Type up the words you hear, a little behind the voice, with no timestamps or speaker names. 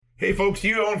Hey folks, do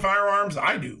you own firearms?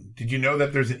 I do. Did you know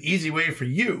that there's an easy way for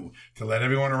you to let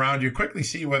everyone around you quickly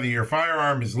see whether your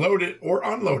firearm is loaded or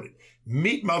unloaded?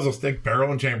 Meet muzzle stick,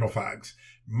 barrel, and chamber flags.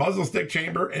 Muzzle stick,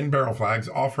 chamber, and barrel flags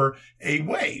offer a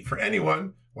way for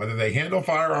anyone, whether they handle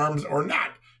firearms or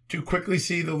not, to quickly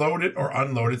see the loaded or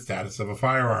unloaded status of a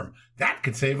firearm. That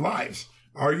could save lives.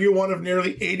 Are you one of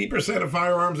nearly 80% of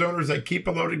firearms owners that keep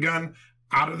a loaded gun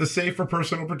out of the safe for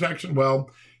personal protection?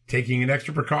 Well, taking an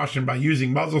extra precaution by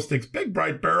using muzzle sticks, big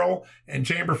bright barrel, and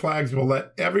chamber flags will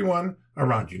let everyone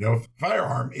around you know if a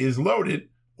firearm is loaded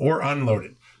or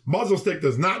unloaded. Muzzle stick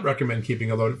does not recommend keeping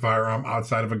a loaded firearm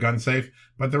outside of a gun safe,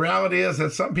 but the reality is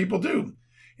that some people do.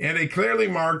 And a clearly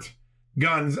marked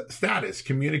gun's status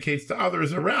communicates to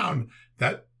others around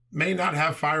that may not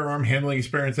have firearm handling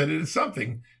experience that it is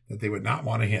something that they would not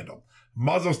want to handle.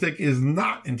 Muzzle stick is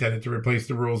not intended to replace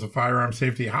the rules of firearm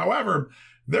safety. However,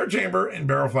 their chamber and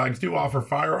barrel flags do offer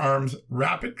firearms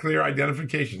rapid, clear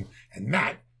identification, and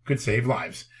that could save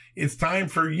lives. It's time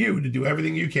for you to do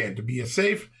everything you can to be a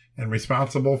safe and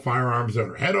responsible firearms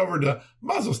owner. Head over to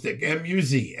muzzlestick,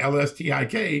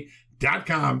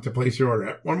 MUZLSTIK.com to place your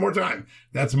order. One more time,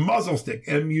 that's muzzlestick,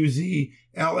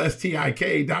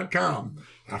 MUZLSTIK.com.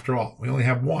 After all, we only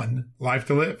have one life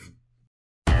to live.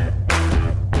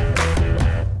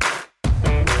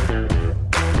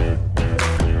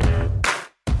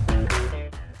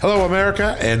 Hello,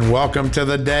 America, and welcome to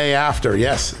the day after.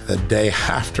 Yes, the day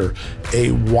after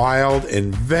a wild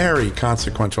and very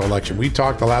consequential election. We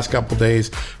talked the last couple days,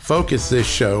 focused this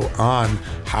show on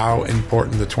how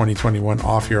important the 2021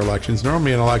 off-year elections,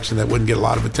 normally an election that wouldn't get a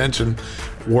lot of attention,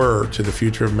 were to the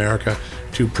future of America,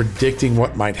 to predicting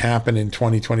what might happen in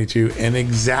 2022. And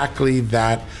exactly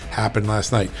that happened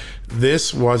last night.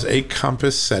 This was a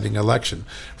compass-setting election.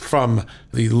 From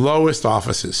the lowest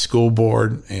offices, school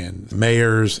board and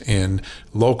mayors and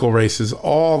local races,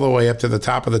 all the way up to the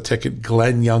top of the ticket,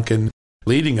 Glenn Youngkin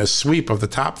leading a sweep of the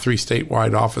top three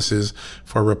statewide offices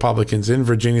for Republicans in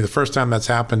Virginia. The first time that's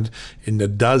happened in a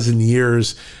dozen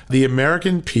years. The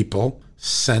American people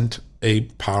sent a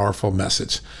powerful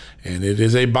message, and it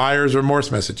is a buyer's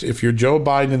remorse message. If you're Joe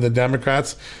Biden and the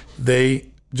Democrats, they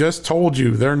just told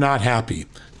you they're not happy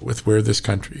with where this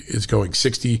country is going.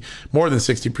 More than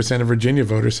 60% of Virginia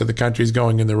voters said the country is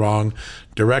going in the wrong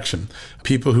direction.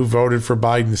 People who voted for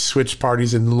Biden switched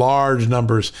parties in large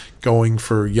numbers, going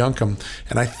for Youngkin.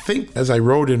 And I think, as I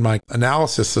wrote in my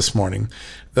analysis this morning,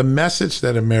 the message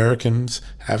that Americans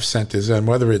have sent is, and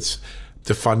whether it's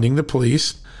defunding the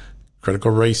police,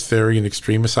 critical race theory and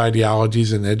extremist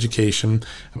ideologies in education,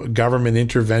 government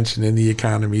intervention in the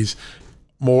economies,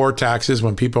 more taxes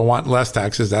when people want less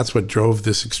taxes. That's what drove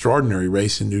this extraordinary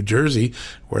race in New Jersey,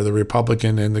 where the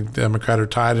Republican and the Democrat are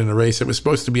tied in a race that was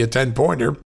supposed to be a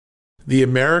 10-pointer. The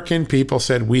American people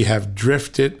said we have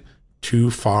drifted too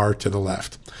far to the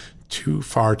left. Too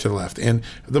far to the left. And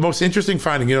the most interesting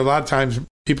finding, a lot of times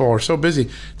people are so busy,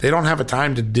 they don't have a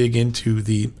time to dig into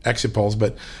the exit polls.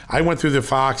 But I went through the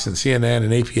Fox and CNN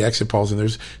and AP exit polls, and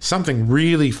there's something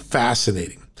really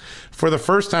fascinating. For the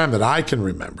first time that I can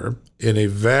remember in a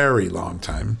very long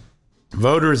time,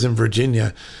 voters in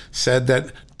Virginia said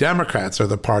that Democrats are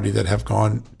the party that have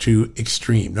gone too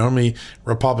extreme. Normally,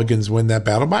 Republicans win that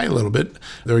battle by a little bit.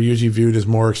 They're usually viewed as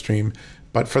more extreme.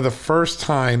 But for the first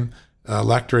time,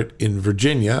 electorate in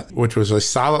Virginia, which was a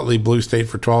solidly blue state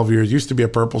for 12 years, used to be a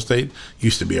purple state,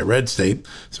 used to be a red state.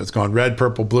 So it's gone red,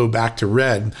 purple, blue, back to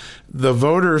red. The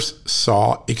voters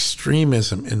saw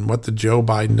extremism in what the Joe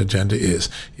Biden agenda is,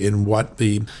 in what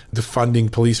the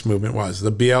defunding police movement was.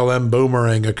 The BLM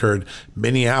boomerang occurred.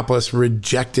 Minneapolis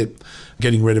rejected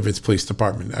getting rid of its police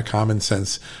department. A common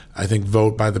sense, I think,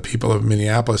 vote by the people of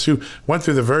Minneapolis, who went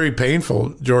through the very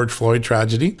painful George Floyd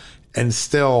tragedy and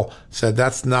still said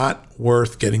that's not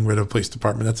worth getting rid of police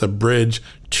department. That's a bridge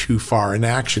too far, an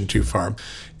action too far.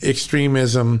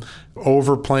 Extremism,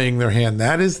 overplaying their hand.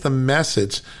 That is the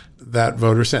message that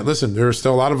voters sent. Listen, there are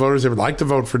still a lot of voters that would like to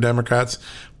vote for Democrats,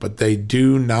 but they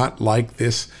do not like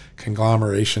this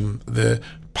conglomeration, the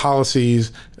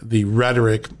policies, the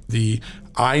rhetoric, the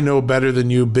I know better than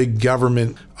you, big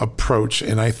government approach.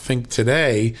 And I think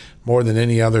today, more than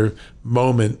any other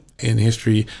moment in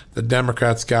history, the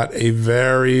Democrats got a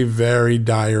very, very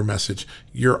dire message.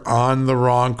 You're on the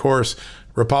wrong course.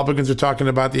 Republicans are talking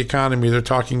about the economy. They're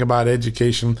talking about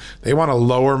education. They want to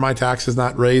lower my taxes,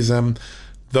 not raise them.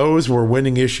 Those were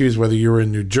winning issues, whether you were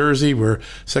in New Jersey, where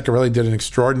Ciccarelli did an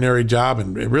extraordinary job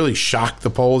and it really shocked the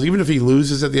polls. Even if he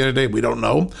loses at the end of the day, we don't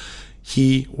know.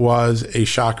 He was a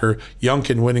shocker.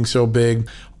 Youngkin winning so big.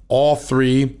 All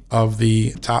three of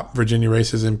the top Virginia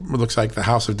races, and it looks like the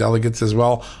House of Delegates as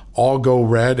well, all go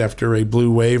red after a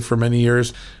blue wave for many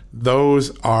years.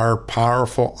 Those are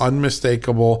powerful,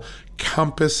 unmistakable,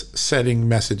 compass-setting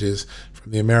messages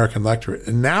from the American electorate.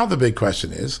 And now the big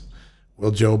question is,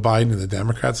 will Joe Biden and the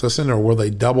Democrats listen, or will they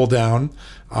double down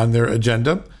on their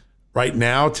agenda? Right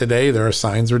now, today, there are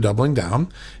signs they're doubling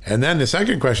down. And then the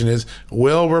second question is,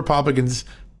 will Republicans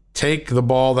take the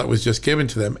ball that was just given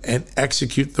to them and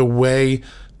execute the way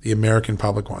the American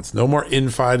public wants? No more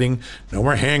infighting, no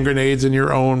more hand grenades in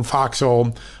your own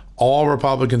foxhole. All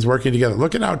Republicans working together.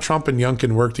 Look at how Trump and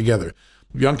Youngkin worked together.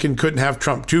 Youngkin couldn't have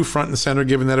Trump too front and center,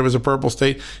 given that it was a purple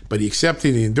state, but he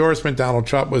accepted the endorsement. Donald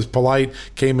Trump was polite,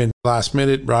 came in last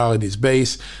minute, rallied his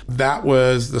base. That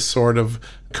was the sort of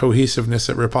cohesiveness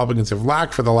that Republicans have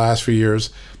lacked for the last few years.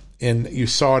 And you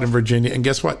saw it in Virginia. And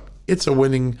guess what? It's a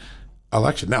winning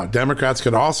election. Now, Democrats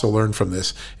could also learn from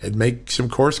this and make some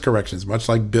course corrections, much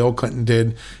like Bill Clinton did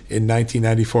in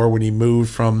 1994 when he moved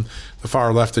from the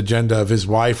far left agenda of his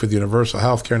wife with universal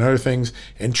health care and other things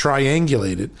and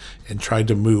triangulated and tried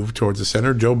to move towards the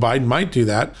center. Joe Biden might do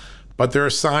that, but there are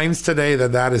signs today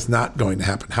that that is not going to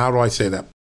happen. How do I say that?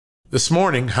 This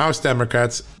morning, House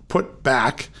Democrats put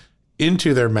back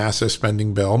into their massive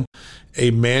spending bill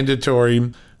a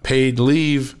mandatory paid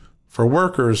leave for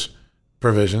workers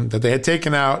provision that they had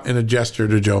taken out in a gesture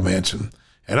to Joe Manchin.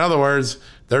 In other words,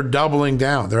 they're doubling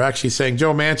down. They're actually saying,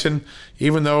 Joe Manchin,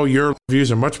 even though your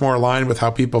views are much more aligned with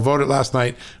how people voted last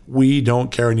night, we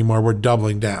don't care anymore. We're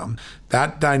doubling down.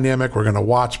 That dynamic we're going to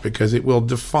watch because it will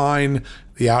define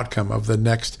the outcome of the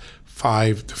next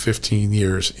 5 to 15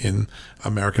 years in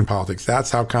American politics.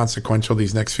 That's how consequential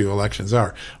these next few elections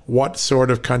are. What sort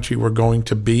of country we're going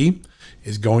to be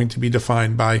is going to be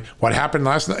defined by what happened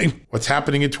last night, what's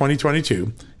happening in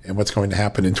 2022, and what's going to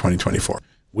happen in 2024.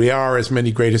 We are, as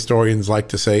many great historians like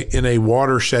to say, in a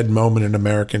watershed moment in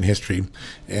American history,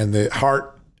 and the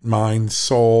heart, mind,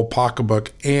 soul,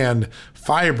 pocketbook, and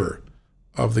fiber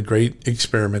of the great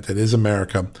experiment that is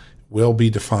America will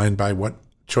be defined by what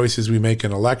choices we make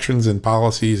in elections and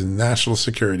policies and national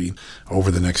security over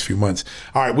the next few months.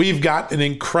 All right, we've got an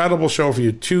incredible show for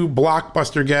you. 2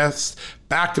 blockbuster guests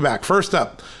back to back. First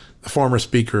up, the former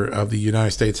Speaker of the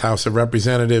United States House of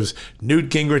Representatives, Newt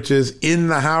Gingrich, is in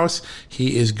the House.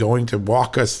 He is going to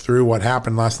walk us through what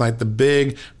happened last night, the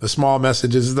big, the small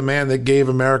messages. This is the man that gave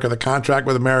America the contract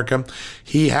with America.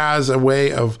 He has a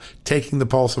way of taking the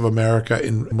pulse of America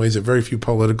in ways that very few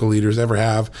political leaders ever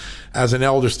have. As an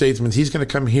elder statesman, he's going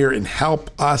to come here and help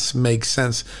us make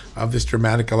sense of this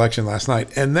dramatic election last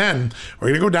night. And then we're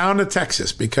going to go down to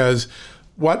Texas because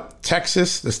what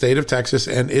Texas, the state of Texas,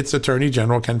 and its Attorney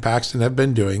General, Ken Paxton, have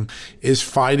been doing is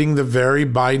fighting the very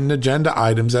Biden agenda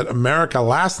items that America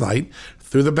last night,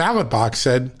 through the ballot box,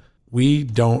 said, we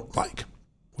don't like.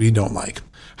 We don't like.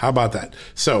 How about that?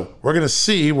 So we're going to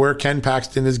see where Ken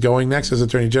Paxton is going next as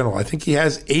Attorney General. I think he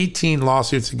has 18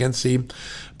 lawsuits against the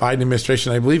Biden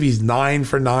administration. I believe he's 9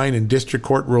 for 9 in district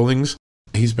court rulings.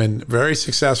 He's been very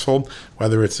successful,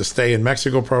 whether it's the Stay in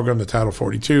Mexico program, the Title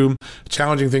 42,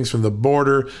 challenging things from the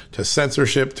border to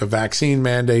censorship to vaccine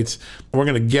mandates. We're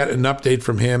going to get an update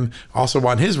from him also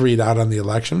on his readout on the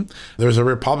election. There's a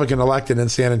Republican elected in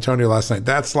San Antonio last night.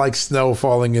 That's like snow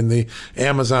falling in the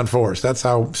Amazon forest. That's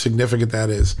how significant that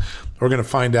is. We're going to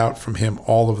find out from him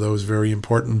all of those very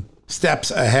important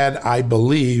steps ahead. I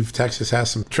believe Texas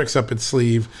has some tricks up its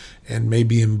sleeve and may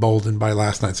be emboldened by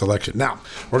last night's election. Now,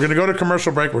 we're going to go to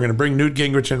commercial break. We're going to bring Newt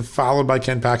Gingrich in, followed by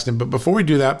Ken Paxton. But before we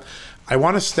do that, I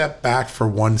want to step back for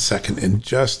 1 second and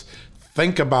just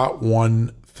think about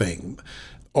one thing.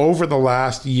 Over the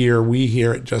last year, we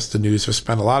here at Just the News have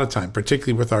spent a lot of time,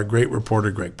 particularly with our great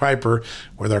reporter, Greg Piper,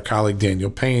 with our colleague,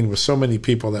 Daniel Payne, with so many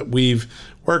people that we've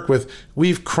worked with.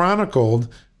 We've chronicled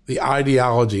the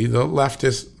ideology, the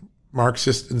leftist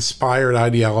Marxist-inspired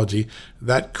ideology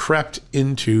that crept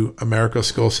into America's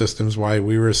school systems while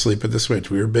we were asleep at the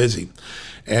switch. We were busy.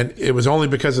 And it was only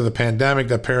because of the pandemic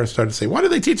that parents started to say, what are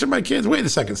they teaching my kids? Wait a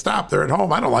second, stop, they're at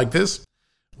home. I don't like this.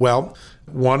 Well,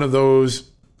 one of those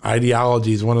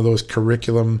ideologies, one of those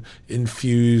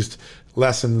curriculum-infused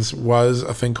lessons was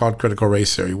a thing called critical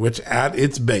race theory, which at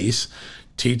its base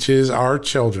teaches our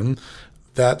children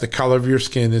that the color of your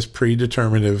skin is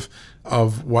predeterminative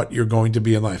of what you're going to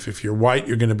be in life. If you're white,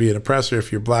 you're going to be an oppressor.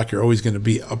 If you're black, you're always going to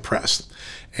be oppressed.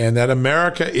 And that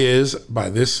America is, by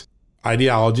this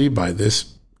ideology, by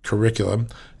this curriculum,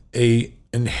 a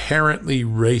inherently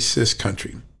racist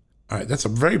country. All right, that's a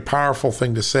very powerful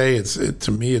thing to say.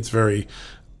 To me, it's very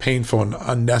painful and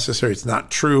unnecessary. It's not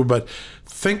true, but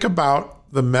think about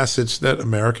the message that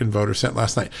American voters sent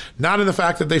last night. Not in the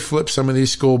fact that they flipped some of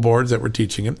these school boards that were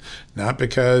teaching it, not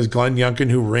because Glenn Youngkin,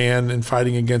 who ran in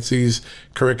fighting against these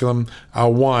curriculum,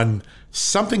 won.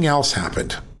 Something else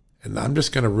happened. And I'm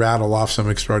just going to rattle off some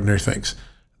extraordinary things.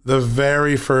 The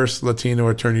very first Latino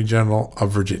Attorney General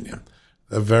of Virginia,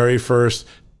 the very first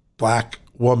Black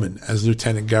woman as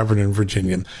Lieutenant Governor in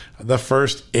Virginia, the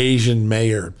first Asian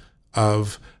mayor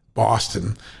of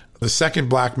Boston, the second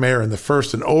Black mayor and the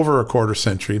first in over a quarter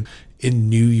century in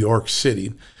New York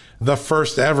City, the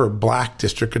first ever Black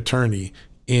district attorney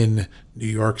in New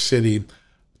York City.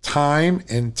 Time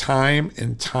and time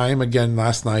and time again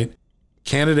last night,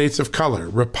 candidates of color,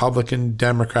 Republican,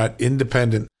 Democrat,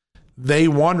 Independent, they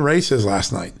won races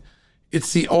last night.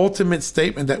 It's the ultimate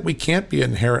statement that we can't be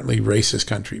an inherently racist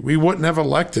country. We wouldn't have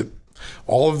elected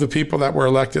all of the people that were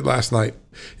elected last night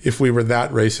if we were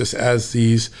that racist as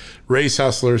these race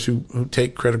hustlers who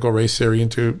take critical race theory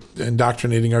into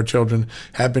indoctrinating our children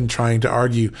have been trying to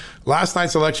argue. Last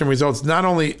night's election results not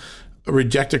only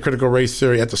rejected critical race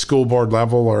theory at the school board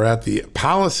level or at the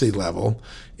policy level,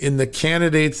 in the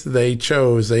candidates they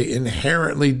chose, they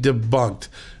inherently debunked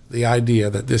the idea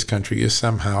that this country is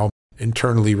somehow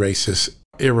internally racist,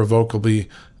 irrevocably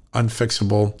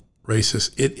unfixable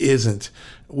racist. It isn't.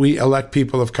 We elect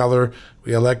people of color.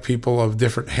 We elect people of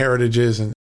different heritages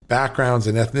and backgrounds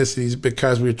and ethnicities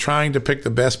because we're trying to pick the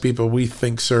best people we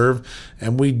think serve.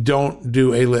 And we don't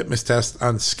do a litmus test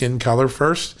on skin color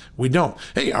first. We don't.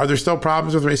 Hey, are there still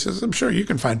problems with racism? Sure, you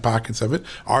can find pockets of it.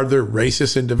 Are there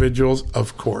racist individuals?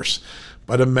 Of course.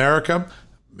 But America,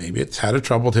 maybe it's had a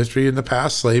troubled history in the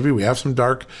past, slavery. We have some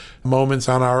dark moments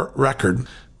on our record.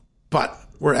 But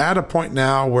we're at a point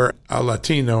now where a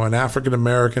Latino, an African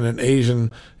American, an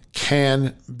Asian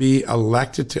can be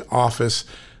elected to office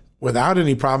without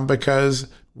any problem because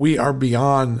we are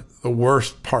beyond the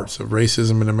worst parts of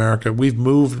racism in America. We've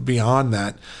moved beyond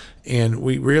that. And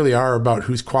we really are about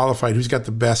who's qualified, who's got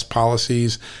the best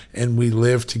policies, and we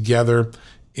live together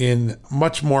in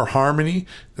much more harmony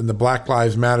than the Black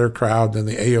Lives Matter crowd, than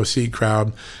the AOC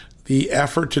crowd. The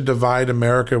effort to divide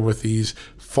America with these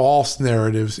false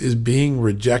narratives is being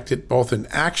rejected both in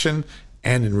action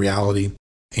and in reality.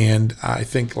 And I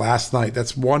think last night,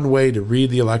 that's one way to read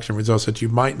the election results that you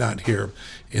might not hear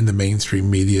in the mainstream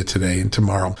media today and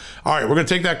tomorrow. All right, we're going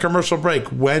to take that commercial break.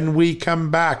 When we come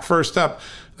back, first up,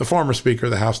 the former Speaker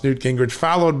of the House, Newt Gingrich,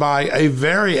 followed by a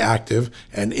very active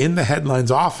and in the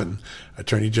headlines often,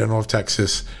 Attorney General of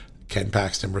Texas, Ken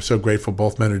Paxton. We're so grateful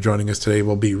both men are joining us today.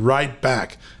 We'll be right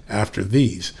back after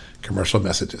these commercial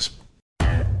messages.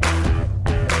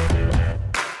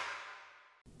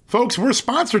 Folks, we're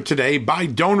sponsored today by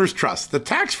Donors Trust, the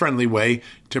tax-friendly way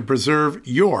to preserve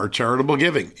your charitable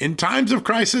giving. In times of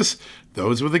crisis,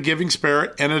 those with a giving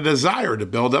spirit and a desire to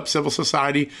build up civil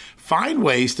society find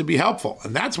ways to be helpful.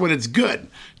 And that's when it's good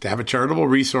to have a charitable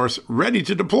resource ready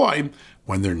to deploy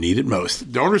when they're needed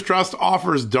most. Donors Trust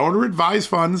offers donor-advised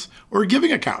funds or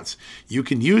giving accounts. You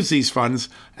can use these funds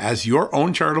as your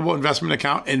own charitable investment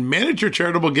account and manage your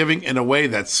charitable giving in a way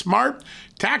that's smart,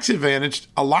 tax-advantaged,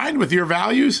 aligned with your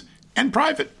values, and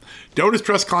private. Donors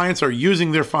Trust clients are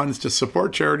using their funds to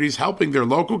support charities helping their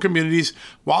local communities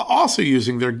while also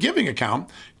using their giving account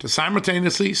to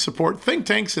simultaneously support think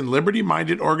tanks and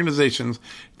liberty-minded organizations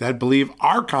that believe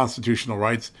our constitutional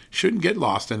rights shouldn't get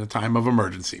lost in a time of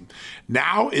emergency.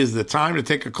 Now is the time to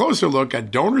take a closer look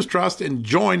at Donors Trust and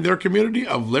join their community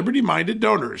of liberty-minded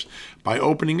donors by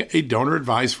opening a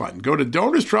donor-advised fund. Go to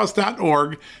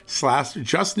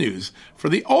donorstrust.org/justnews for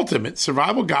the ultimate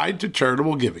survival guide to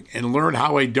charitable giving and learn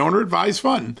how a donor-advised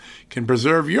fund can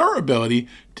preserve your ability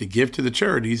to give to the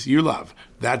charities you love.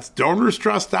 That's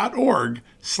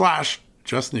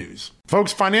donorstrust.org/justnews.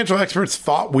 Folks, financial experts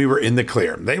thought we were in the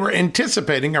clear. They were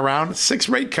anticipating around 6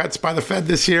 rate cuts by the Fed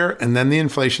this year, and then the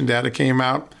inflation data came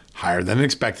out higher than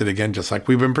expected again, just like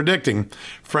we've been predicting.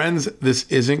 Friends, this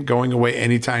isn't going away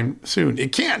anytime soon.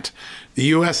 It can't. The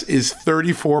U.S. is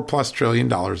 $34+ trillion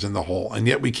in the hole, and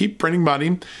yet we keep printing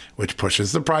money, which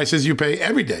pushes the prices you pay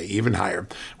every day even higher,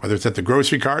 whether it's at the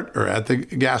grocery cart or at the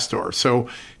gas store. So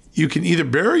you can either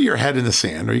bury your head in the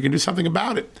sand or you can do something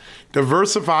about it.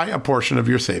 Diversify a portion of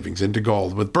your savings into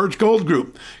gold with Birch Gold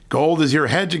Group. Gold is your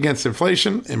hedge against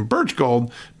inflation, and Birch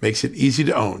Gold makes it easy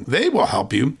to own. They will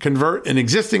help you convert an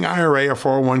existing IRA or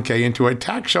 401k into a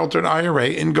tax-sheltered IRA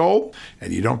in gold,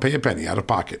 and you don't pay a penny out of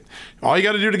pocket. All you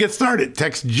got to do to get started,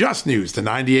 text Just News to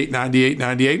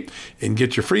 989898 and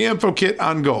get your free info kit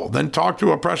on gold. Then talk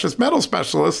to a precious metal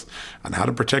specialist on how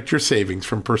to protect your savings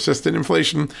from persistent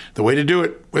inflation. The way to do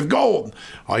it with gold.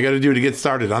 All you got to do to get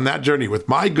started on that journey with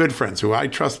my good friends who I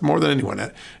trust more than anyone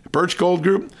at Birch Gold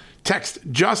Group, text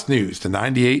Just News to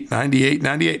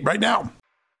 989898 right now.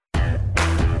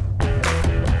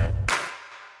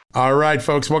 All right,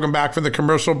 folks, welcome back from the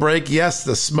commercial break. Yes,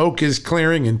 the smoke is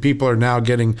clearing and people are now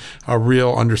getting a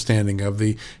real understanding of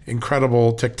the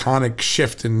incredible tectonic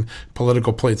shift in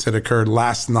political plates that occurred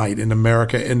last night in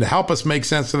America. And to help us make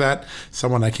sense of that,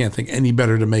 someone I can't think any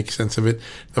better to make sense of it,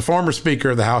 the former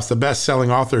Speaker of the House, the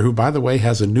best-selling author, who, by the way,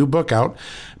 has a new book out,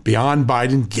 Beyond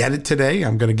Biden. Get it today.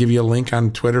 I'm going to give you a link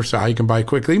on Twitter so how you can buy it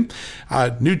quickly.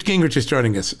 Newt Gingrich is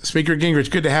joining us. Speaker Gingrich,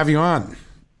 good to have you on.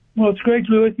 Well, it's great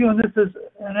to be with you, and this is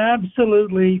an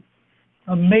absolutely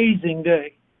amazing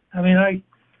day. I mean,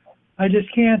 I just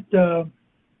can't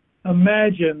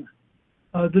imagine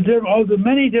all the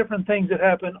many different things that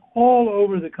happen all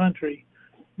over the country.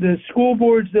 The school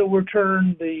boards that were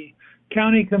turned, the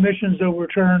county commissions that were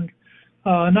turned,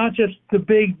 not just the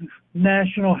big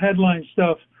national headline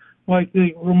stuff like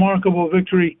the remarkable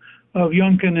victory of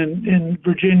Youngkin in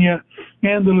Virginia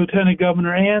and the lieutenant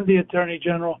governor and the attorney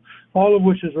general, all of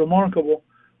which is remarkable.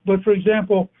 But, for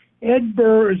example, Ed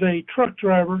Burr is a truck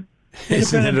driver.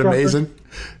 Isn't it amazing?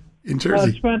 In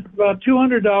Jersey. Spent about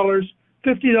 $200.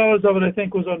 $50 of it, I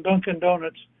think, was on Dunkin'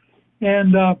 Donuts.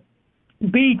 And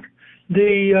beat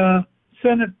the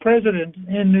Senate president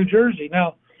in New Jersey.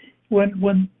 Now,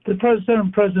 when the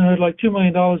Senate president had like $2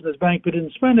 million in his bank but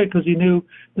didn't spend it because he knew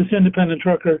this independent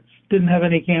trucker didn't have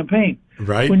any campaign.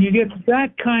 Right. When you get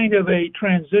that kind of a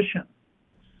transition,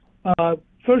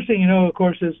 first thing you know, of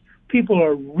course, is people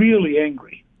are really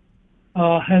angry.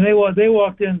 And they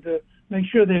walked in to make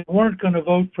sure they weren't going to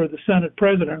vote for the Senate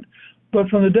president. But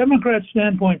from the Democrat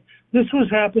standpoint, this was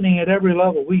happening at every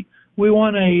level. We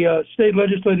won a state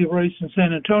legislative race in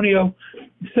San Antonio,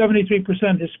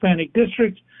 73% Hispanic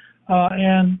district.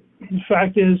 And the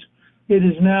fact is, it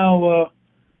is now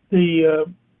the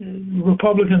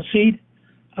Republican seat.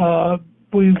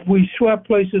 We swept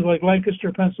places like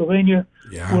Lancaster, Pennsylvania,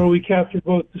 where we captured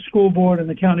both the school board and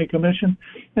the county commission.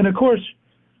 And of course,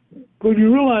 when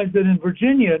you realize that in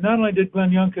Virginia, not only did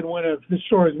Glenn Youngkin win a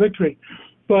historic victory,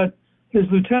 but his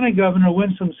lieutenant governor,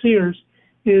 Winsome Sears,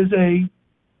 is a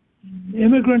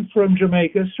immigrant from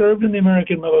Jamaica, served in the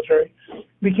American military,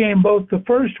 became both the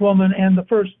first woman and the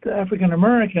first African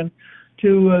American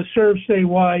to serve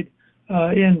statewide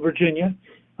in Virginia.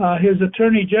 His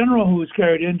attorney general, who was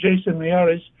carried in, Jason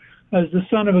Miyares, as the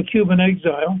son of a Cuban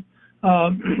exile.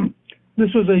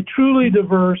 This was a truly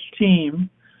diverse team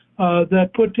that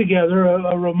put together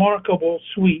a remarkable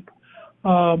sweep.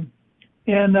 And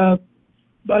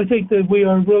I think that we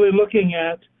are really looking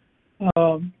at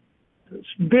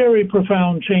very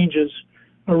profound changes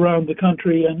around the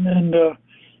country. And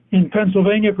in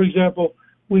Pennsylvania, for example,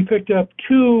 we picked up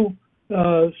 2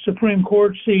 Supreme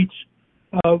Court seats.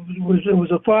 It was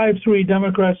a 5-3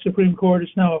 Democrat Supreme Court.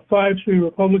 It's now a 5-3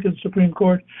 Republican Supreme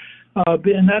Court.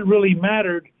 And that really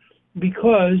mattered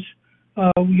because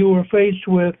you were faced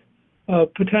with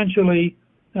potentially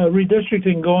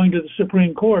redistricting going to the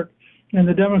Supreme Court. And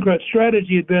the Democrat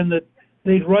strategy had been that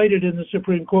they'd write it in the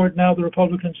Supreme Court. Now the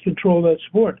Republicans control that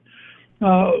support.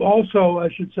 Also, I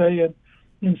should say,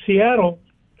 in Seattle,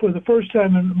 for the first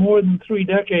time in more than 3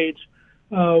 decades,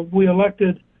 we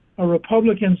elected a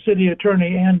Republican city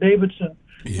attorney, Ann Davidson,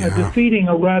 defeating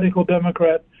a radical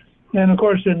Democrat. And, of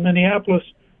course, in Minneapolis,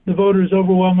 the voters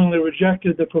overwhelmingly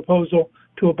rejected the proposal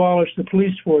to abolish the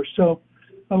police force. So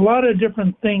a lot of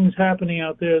different things happening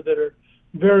out there that are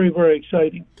very, very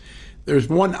exciting. There's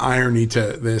one irony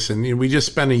to this, and we just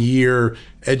spent a year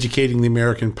educating the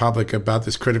American public about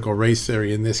this critical race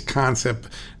theory and this concept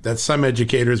that some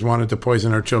educators wanted to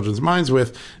poison our children's minds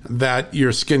with, that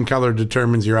your skin color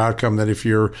determines your outcome, that if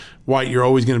you're white, you're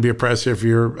always going to be oppressed. If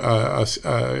you're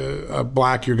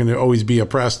black, you're going to always be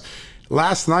oppressed.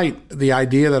 Last night, the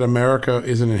idea that America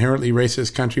is an inherently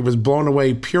racist country was blown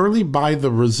away purely by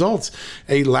the results.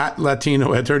 A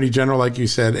Latino attorney general, like you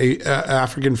said, a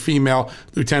African female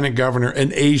lieutenant governor,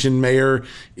 an Asian mayor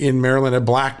in Maryland, a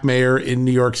black mayor in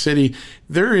New York City.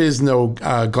 There is no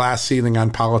glass ceiling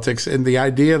on politics. And the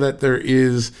idea that there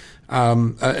is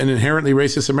an inherently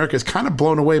racist America is kind of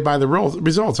blown away by the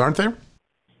results, aren't there?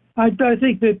 I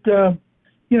think that,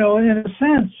 in a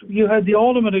sense, you had the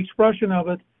ultimate expression of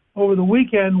it over the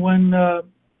weekend when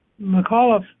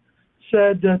McAuliffe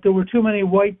said that there were too many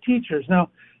white teachers. Now,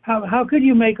 how could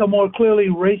you make a more clearly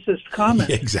racist comment?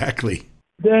 Exactly.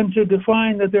 Than to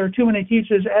define that there are too many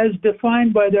teachers as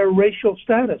defined by their racial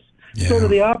status. Yeah. Sort of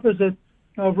the opposite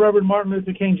of Reverend Martin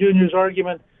Luther King Jr.'s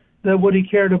argument that what he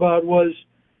cared about was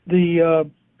the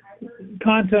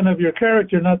content of your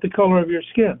character, not the color of your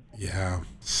skin. Yeah,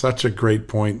 such a great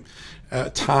point.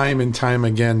 time and time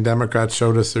again, Democrats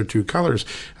showed us their true colors.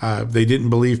 They didn't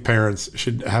believe parents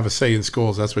should have a say in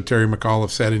schools. That's what Terry McAuliffe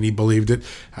said, and he believed it.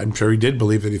 I'm sure he did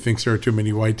believe that. He thinks there are too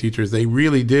many white teachers. They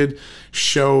really did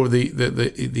show the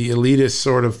elitist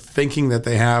sort of thinking that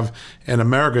they have, and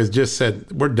America has just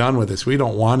said, we're done with this. We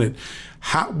don't want it.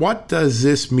 What does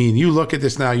this mean? You look at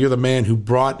this now. You're the man who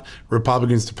brought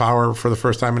Republicans to power for the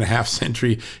first time in a half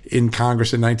century in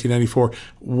Congress in 1994.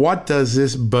 What does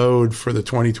this bode for the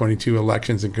 2022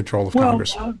 elections and control of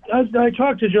Congress? I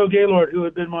talked to Joe Gaylord, who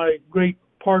had been my great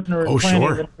partner in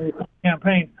planning the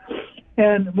campaign,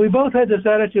 and we both had this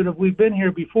attitude of we've been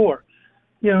here before.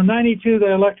 92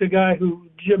 they elect a guy who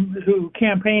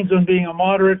campaigns on being a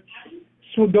moderate,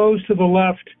 so goes to the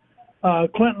left.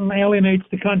 Clinton alienates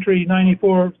the country.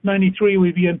 94, 93,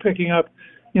 we begin picking up,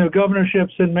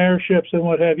 governorships and mayorships and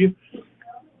what have you.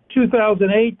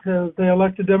 2008, they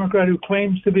elect a Democrat who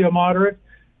claims to be a moderate,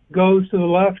 goes to the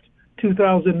left.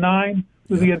 2009,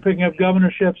 we begin picking up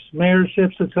governorships,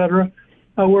 mayorships, etc.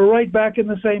 We're right back in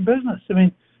the same business. I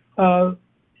mean,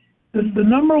 the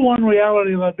number one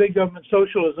reality about big government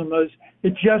socialism is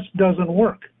it just doesn't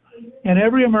work. And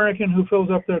every American who fills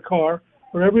up their car,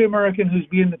 or every American who's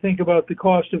beginning to think about the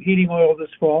cost of heating oil this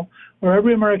fall, or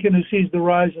every American who sees the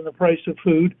rise in the price of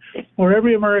food, or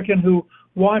every American who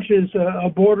watches a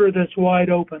border that's wide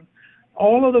open,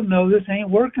 all of them know this ain't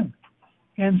working.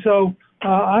 And so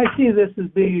I see this as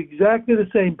being exactly the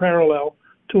same parallel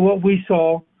to what we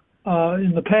saw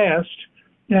in the past.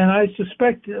 And I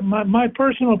suspect my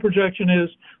personal projection is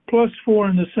 +4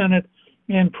 in the Senate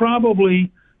and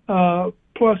probably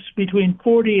plus between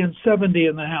 40 and 70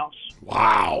 in the House.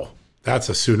 Wow, that's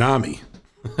a tsunami.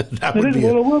 I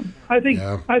think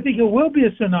it will be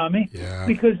a tsunami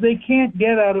because they can't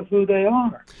get out of who they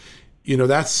are.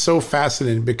 That's so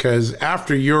fascinating because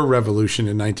after your revolution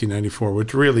in 1994,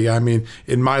 which really,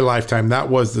 in my lifetime, that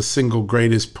was the single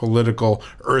greatest political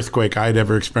earthquake I'd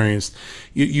ever experienced.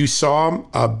 You saw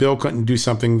Bill Clinton do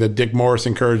something that Dick Morris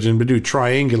encouraged him to do,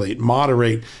 triangulate,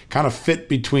 moderate, kind of fit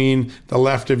between the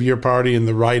left of your party and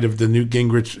the right of the Newt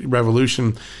Gingrich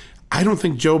revolution. I don't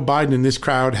think Joe Biden and this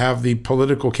crowd have the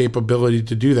political capability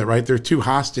to do that, right? They're too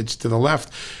hostage to the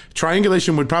left.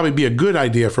 Triangulation would probably be a good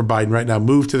idea for Biden right now,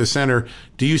 move to the center.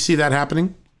 Do you see that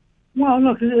happening? Well,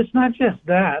 look, it's not just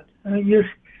that.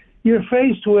 You're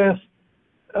faced with,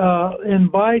 in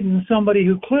Biden, somebody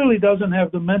who clearly doesn't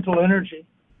have the mental energy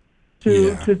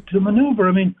to maneuver.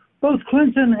 I mean, both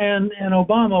Clinton and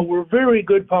Obama were very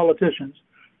good politicians.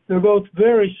 They're both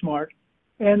very smart,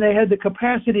 and they had the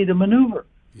capacity to maneuver.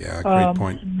 Yeah, great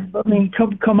point. I mean,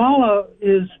 Kamala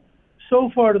is so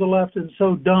far to the left and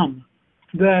so dumb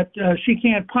that she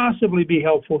can't possibly be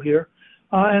helpful here.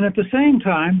 And at the same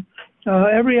time,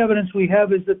 every evidence we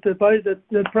have is that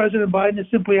President Biden is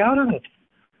simply out of it.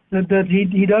 That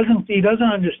he doesn't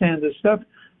understand this stuff. I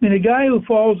mean, a guy who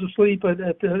falls asleep at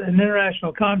an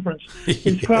international conference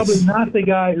is probably not the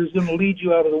guy who's going to lead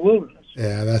you out of the wilderness.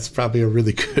 Yeah, that's probably a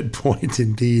really good point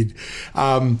indeed.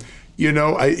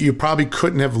 You probably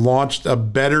couldn't have launched a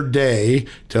better day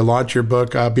to launch your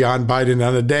book, Beyond Biden,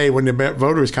 on a day when the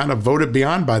voters kind of voted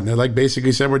beyond Biden. They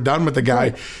basically said, we're done with the guy.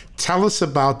 Right. Tell us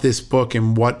about this book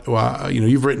and what,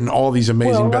 you've written all these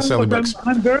amazing best-selling books.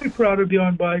 I'm very proud of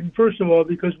Beyond Biden, first of all,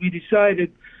 because we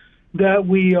decided that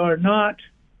we are not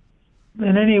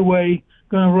in any way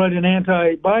going to write an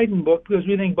anti-Biden book because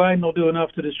we think Biden will do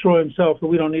enough to destroy himself that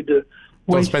we don't need to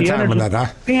Don't spend time on that, huh?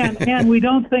 and we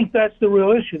don't think that's the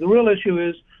real issue. The real issue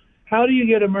is how do you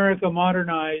get America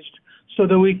modernized so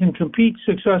that we can compete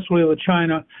successfully with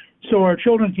China, so our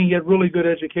children can get really good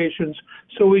educations,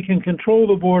 so we can control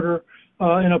the border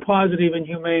in a positive and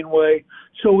humane way,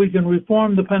 so we can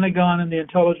reform the Pentagon and the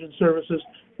intelligence services.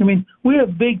 I mean, we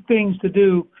have big things to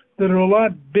do that are a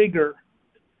lot bigger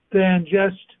than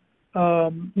just,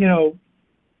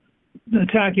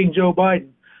 attacking Joe Biden.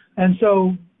 And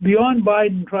so Beyond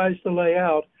Biden tries to lay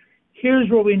out, here's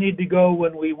where we need to go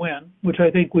when we win, which I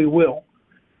think we will,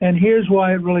 and here's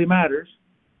why it really matters.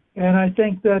 And I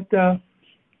think that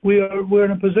we're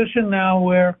in a position now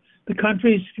where the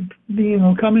country's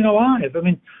coming alive. I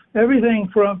mean, everything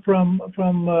from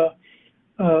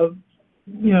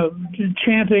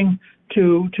chanting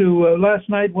to last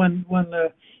night when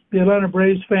the Atlanta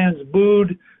Braves fans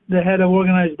booed the head of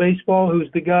organized baseball,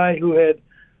 who's the guy who had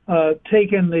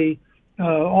taken the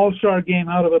All-Star game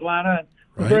out of Atlanta. And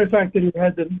the very fact that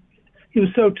he was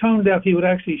so tone deaf he would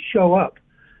actually show up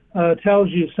tells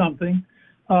you something.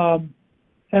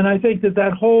 And I think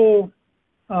that whole,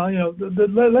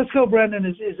 Let's Go Brandon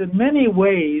is in many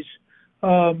ways,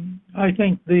 I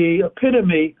think, the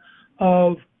epitome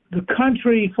of the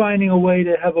country finding a way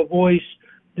to have a voice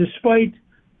despite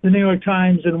the New York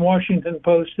Times and Washington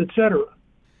Post, etc.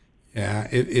 Yeah,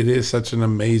 it is such an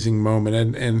amazing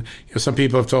moment. And some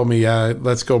people have told me,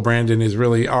 Let's Go Brandon is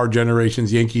really our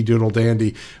generation's Yankee Doodle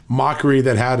Dandy mockery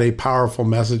that had a powerful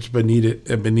message beneath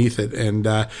it.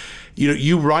 And,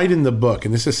 you write in the book,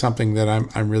 and this is something that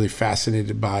I'm really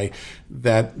fascinated by,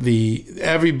 that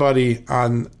everybody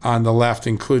on the left,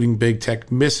 including big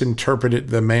tech, misinterpreted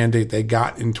the mandate they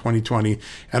got in 2020.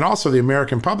 And also the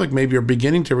American public maybe are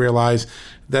beginning to realize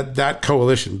that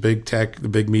coalition, big tech, the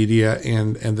big media,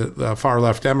 and the far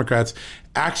left Democrats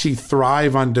actually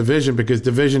thrive on division, because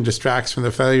division distracts from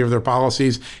the failure of their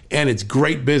policies, and it's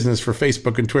great business for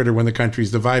Facebook and Twitter when the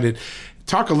country's divided.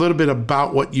 Talk a little bit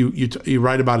about what you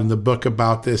write about in the book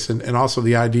about this, and also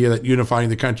the idea that unifying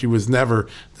the country was never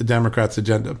the Democrats'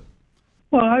 agenda.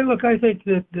 Well, I think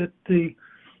that the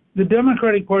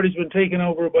Democratic Party's been taken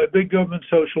over by big government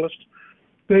socialists.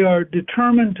 They are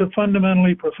determined to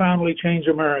fundamentally, profoundly change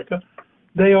America.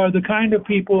 They are the kind of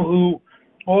people who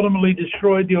ultimately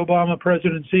destroyed the Obama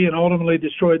presidency and ultimately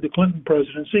destroyed the Clinton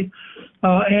presidency.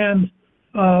 In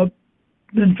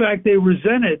fact, they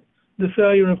resented the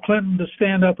failure of Clinton to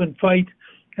stand up and fight,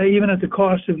 even at the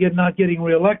cost of not getting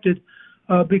reelected,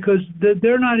 because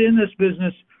they're not in this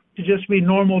business to just be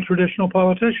normal, traditional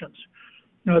politicians.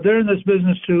 They're in this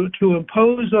business to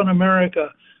impose on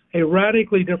America a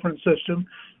radically different system,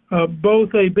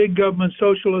 both a big government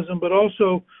socialism, but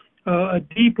also a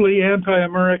deeply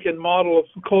anti-American model of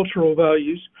cultural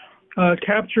values,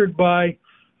 captured by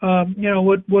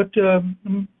what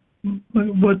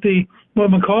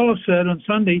McAuliffe said on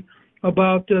Sunday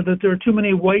about that there are too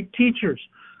many white teachers.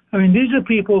 I mean, these are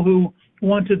people who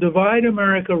want to divide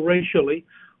America racially,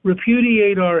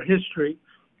 repudiate our history,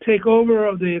 take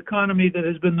over the economy that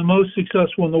has been the most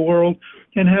successful in the world,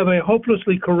 and have a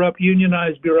hopelessly corrupt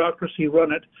unionized bureaucracy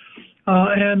run it.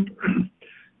 And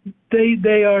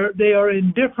they are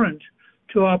indifferent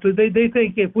to opposition. They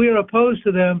think if we are opposed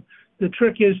to them, the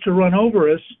trick is to run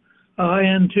over us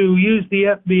and to use the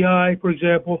FBI, for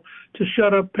example, to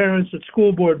shut up parents at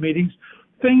school board meetings,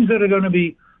 things that are going to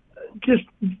be just,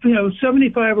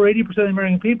 75 or 80% of the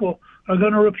American people are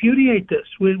going to repudiate this.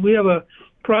 We have a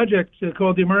project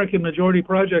called the American Majority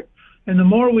Project, and the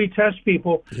more we test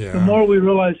people, the more we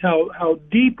realize how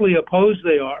deeply opposed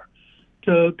they are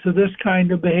to this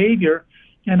kind of behavior,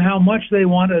 and how much they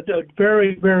want a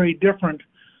very, very different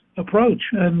approach.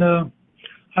 And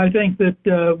I think that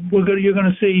you're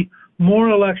going to see more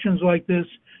elections like this.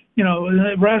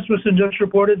 Rasmussen just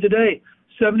reported today,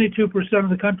 72% of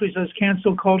the country says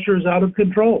cancel culture is out of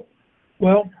control.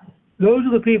 Well, those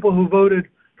are the people who voted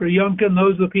for Youngkin.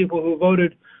 Those are the people who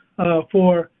voted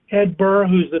for Ed Burr,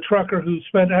 who's the trucker who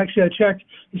spent, actually I checked,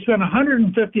 he spent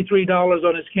 $153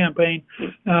 on his campaign,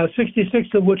 66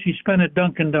 of which he spent at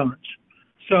Dunkin' Donuts.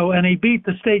 So, and he beat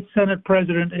the state Senate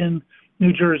president in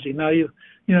New Jersey. Now,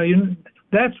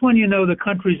 that's when you know the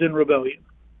country's in rebellion.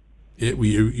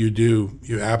 You do.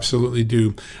 You absolutely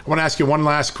do. I want to ask you one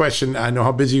last question. I know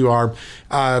how busy you are.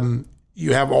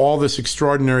 You have all this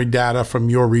extraordinary data from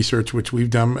your research, which we've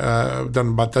done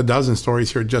about a dozen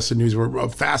stories here at Just the News. We're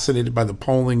fascinated by the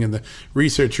polling and the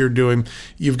research you're doing.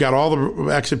 You've got all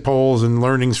the exit polls and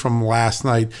learnings from last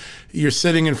night. You're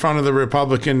sitting in front of the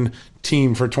Republican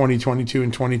team for 2022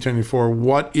 and 2024.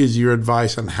 What is your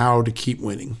advice on how to keep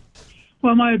winning?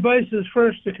 Well, my advice is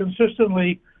first to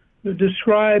consistently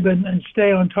describe and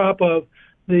stay on top of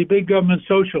the big government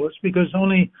socialists, because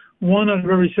only 1 out of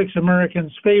every 6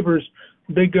 Americans favors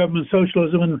big government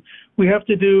socialism. And we have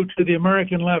to do to the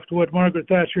American left what Margaret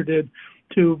Thatcher did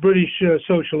to British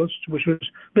socialists, which was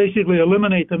basically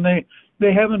eliminate them.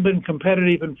 They haven't been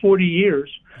competitive in 40 years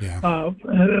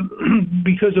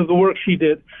because of the work she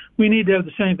did. We need to have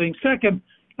the same thing. Second,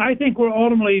 I think we're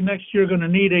ultimately next year going to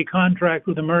need a contract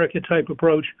with America type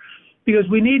approach, because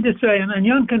we need to say, and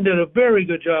Youngkin did a very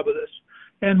good job of this,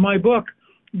 and my book,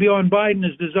 Beyond Biden,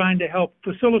 is designed to help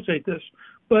facilitate this,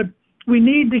 but we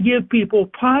need to give people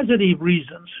positive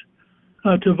reasons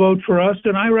to vote for us.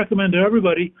 And I recommend to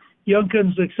everybody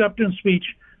Youngkin's acceptance speech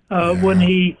when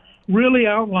he really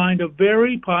outlined a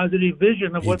very positive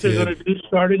vision of what they're going to do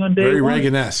starting on day very one.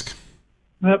 Reagan-esque.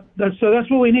 That's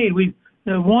what we need.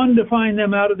 One, to find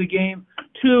them out of the game.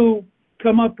 2,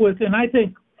 come up with, and I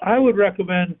think I would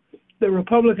recommend that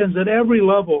Republicans at every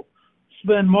level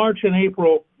spend March and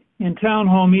April in town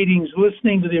hall meetings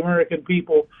listening to the American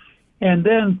people, and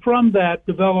then from that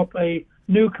develop a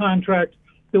new contract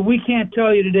that we can't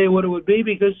tell you today what it would be,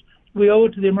 because we owe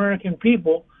it to the American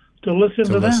people to listen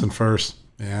to them. Listen first.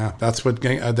 Yeah, that's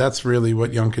really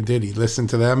what Youngkin did. He listened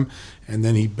to them, and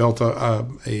then he built a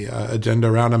agenda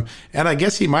around him. And I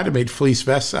guess he might have made fleece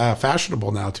vests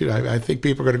fashionable now too. I think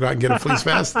people are going to go out and get a fleece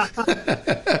vest.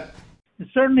 It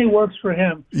certainly works for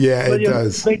him. Yeah, but, it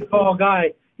does. Big tall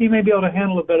guy. He may be able to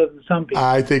handle it better than some people.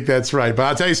 I think that's right. But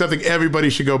I'll tell you something everybody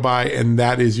should go buy, and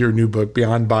that is your new book,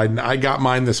 Beyond Biden. I got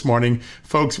mine this morning.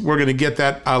 Folks, we're going to get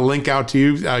that link out to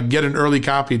you. Get an early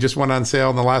copy. It just went on sale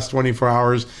in the last 24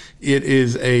 hours. It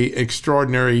is a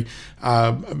extraordinary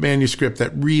manuscript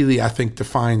that really, I think,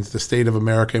 defines the state of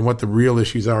America and what the real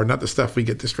issues are, not the stuff we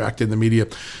get distracted in the media.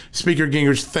 Speaker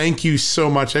Gingrich, thank you so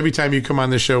much. Every time you come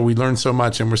on this show, we learn so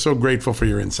much, and we're so grateful for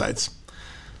your insights.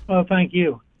 Well, thank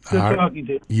you. Good talking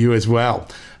to you. You as well.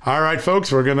 All right,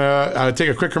 folks, we're going to take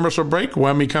a quick commercial break.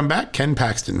 When we come back, Ken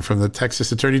Paxton from the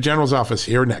Texas Attorney General's office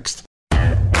here next.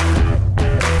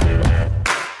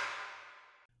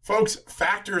 Folks,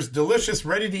 Factor's delicious,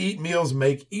 ready-to-eat meals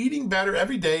make eating better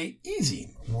every day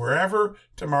easy. Wherever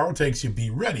tomorrow takes you,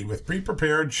 be ready with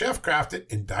pre-prepared,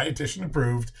 chef-crafted, and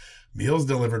dietitian-approved meals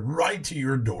delivered right to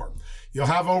your door. You'll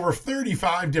have over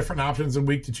 35 different options a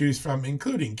week to choose from,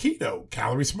 including keto,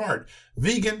 calorie smart,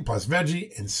 vegan plus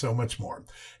veggie, and so much more.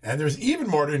 And there's even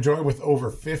more to enjoy with over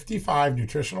 55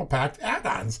 nutritional packed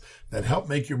add-ons that help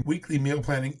make your weekly meal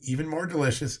planning even more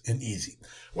delicious and easy.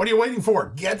 What are you waiting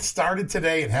for? Get started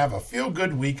today and have a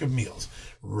feel-good week of meals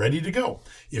ready to go.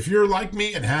 If you're like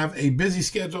me and have a busy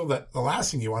schedule, that the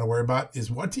last thing you want to worry about is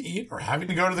what to eat or having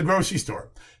to go to the grocery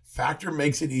store. Factor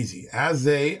makes it easy, as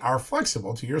they are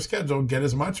flexible to your schedule. Get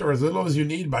as much or as little as you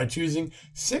need by choosing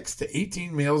 6 to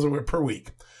 18 meals per week.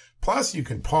 Plus, you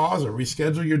can pause or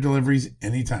reschedule your deliveries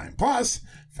anytime. Plus,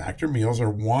 Factor meals are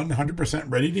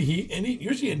 100% ready to heat and eat,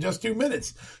 usually in just 2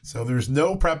 minutes. So there's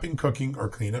no prepping, cooking, or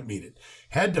cleanup needed.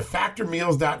 Head to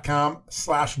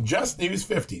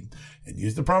factormeals.com/justnews50 and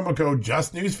use the promo code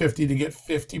JustNews50 to get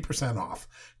 50% off.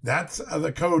 That's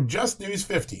the code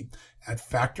JustNews50 at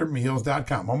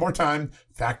factormeals.com. One more time,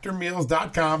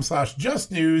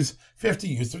 factormeals.com/justnews50.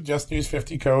 Use the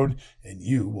JustNews50 code and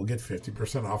you will get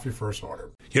 50% off your first order.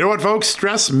 You know what, folks?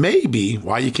 Stress may be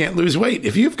why you can't lose weight.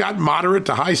 If you've got moderate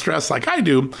to high stress like I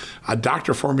do, a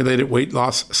doctor-formulated weight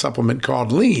loss supplement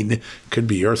called Lean could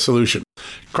be your solution.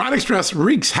 Chronic stress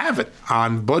wreaks havoc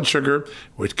on blood sugar,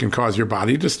 which can cause your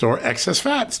body to store excess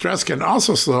fat. Stress can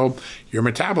also slow your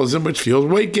metabolism, which fuels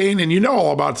weight gain. And you know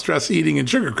all about stress eating and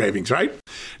sugar cravings, right?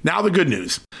 Now the good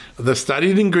news. The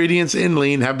studied ingredients in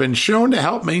Lean have been shown to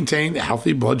help maintain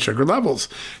healthy blood sugar levels,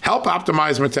 help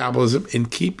optimize metabolism,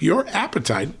 and keep your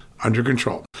appetite under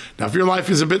control. Now, if your life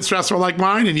is a bit stressful like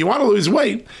mine and you want to lose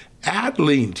weight, add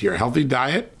Lean to your healthy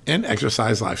diet and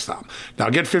exercise lifestyle. Now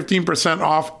get 15%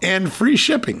 off and free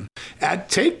shipping at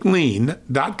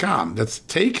takelean.com. That's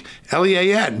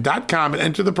takelean.com and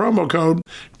enter the promo code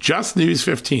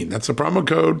JustNews15. That's the promo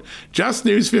code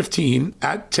JustNews15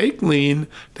 at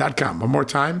takelean.com. One more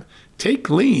time,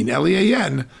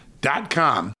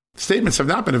 takelean.com. Statements have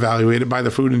not been evaluated by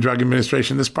the Food and Drug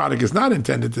Administration. This product is not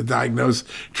intended to diagnose,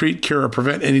 treat, cure, or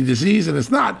prevent any disease, and it's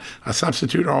not a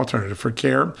substitute or alternative for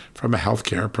care from a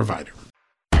healthcare provider.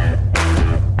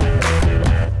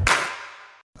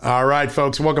 All right,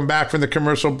 folks, welcome back from the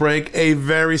commercial break. A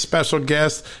very special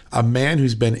guest, a man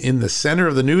who's been in the center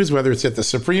of the news, whether it's at the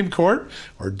Supreme Court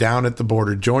or down at the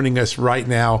border. Joining us right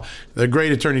now, the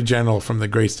great Attorney General from the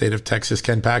great state of Texas,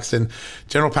 Ken Paxton.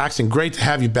 General Paxton, great to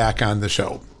have you back on the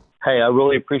show. Hey, I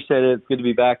really appreciate it. It's good to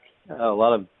be back. A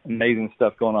lot of amazing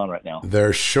stuff going on right now.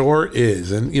 There sure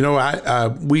is. And, you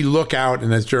know, we look out,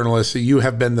 and as journalists, you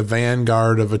have been the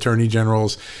vanguard of attorney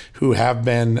generals who have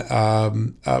been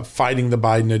fighting the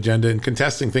Biden agenda and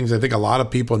contesting things I think a lot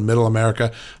of people in Middle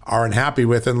America are unhappy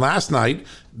with. And last night,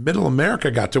 Middle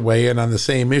America got to weigh in on the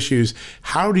same issues.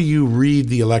 How do you read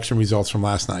the election results from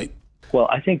last night? Well,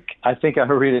 I think I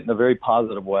read it in a very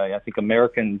positive way. I think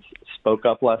Americans spoke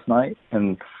up last night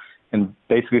and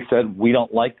basically said, we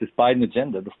don't like this Biden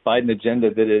agenda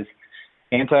that is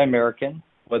anti-American,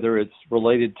 whether it's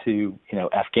related to,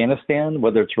 Afghanistan,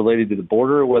 whether it's related to the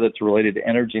border, whether it's related to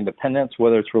energy independence,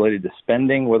 whether it's related to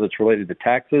spending, whether it's related to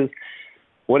taxes.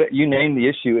 You name the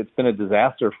issue, it's been a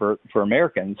disaster for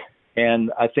Americans.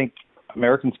 And I think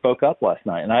Americans spoke up last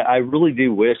night. And I really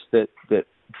do wish that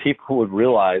people would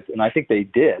realize, and I think they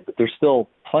did, but there's still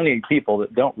plenty of people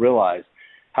that don't realize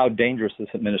how dangerous this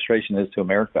administration is to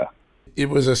America. It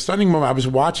was a stunning moment. I was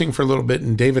watching for a little bit,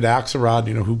 and David Axelrod,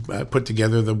 who put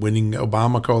together the winning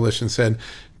Obama coalition, said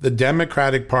the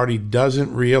Democratic Party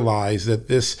doesn't realize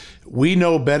that we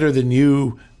know better than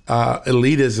you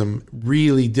elitism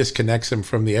really disconnects them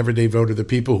from the everyday voter, the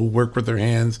people who work with their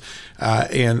hands.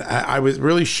 And I was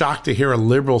really shocked to hear a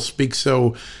liberal speak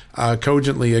so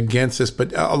cogently against this.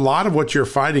 But a lot of what you're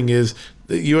fighting is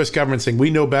the U.S. government saying, we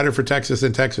know better for Texas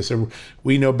than Texas, or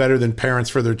we know better than parents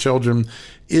for their children.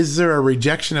 Is there a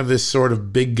rejection of this sort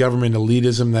of big government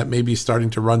elitism that may be starting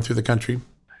to run through the country?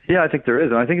 Yeah, I think there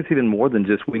is. And I think it's even more than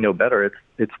just we know better.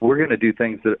 It's we're going to do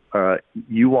things that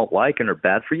you won't like and are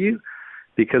bad for you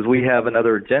because we have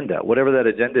another agenda. Whatever that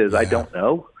agenda is, I don't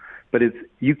know. But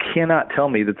you cannot tell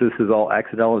me that this is all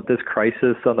accidental, that this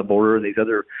crisis on the border and these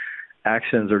other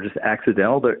actions are just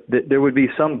accidental. There would be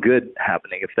some good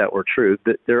happening if that were true.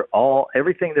 That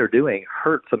everything they're doing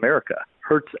hurts America,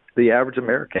 hurts the average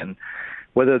American,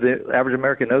 whether the average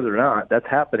American knows it or not. That's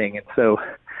happening, and so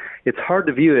it's hard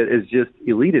to view it as just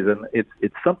elitism.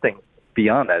 It's something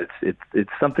beyond that. It's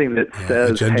something that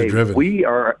says, hey, we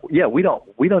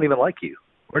don't even like you.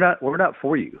 We're not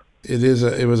for you.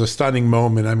 It was a stunning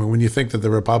moment. I mean, when you think that the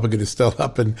Republican is still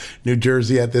up in New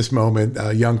Jersey at this moment,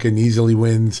 Youngkin easily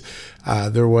wins.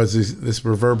 There was this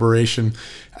reverberation.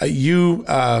 You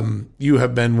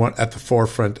have been at the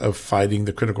forefront of fighting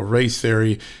the critical race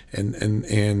theory and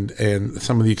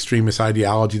some of the extremist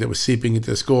ideology that was seeping into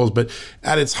the schools. But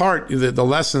at its heart, the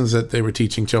lessons that they were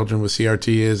teaching children with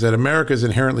CRT is that America is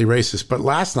inherently racist. But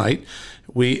last night,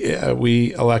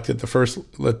 we elected the first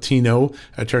Latino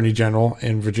attorney general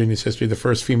in Virginia's history, the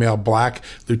first female black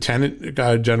lieutenant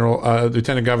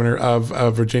governor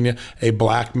of Virginia, a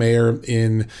black mayor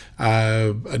in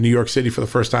New York City for the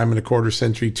first time in a quarter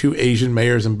century, 2 Asian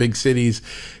mayors in big cities.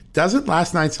 Doesn't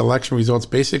last night's election results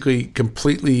basically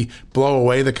completely blow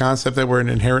away the concept that we're an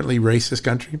inherently racist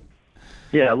country?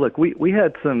 Yeah, look, we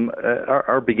had some,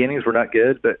 our beginnings were not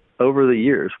good, but over the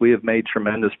years we have made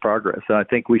tremendous progress. And I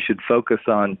think we should focus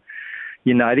on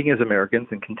uniting as Americans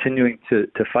and continuing to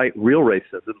fight real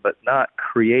racism, but not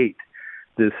create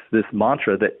this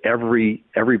mantra that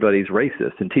everybody's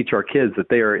racist and teach our kids that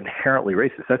they are inherently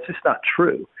racist. That's just not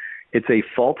true. It's a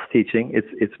false teaching.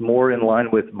 It's more in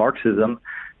line with Marxism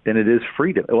than it is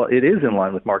freedom. Well, it is in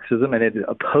line with Marxism, and it's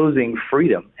opposing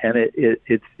freedom, and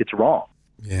it's wrong.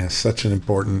 Yeah, such an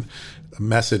important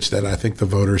message that I think the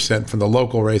voters sent from the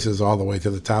local races all the way to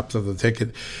the tops of the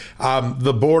ticket.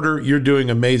 The border, you're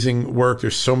doing amazing work.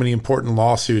 There's so many important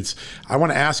lawsuits. I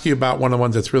want to ask you about one of the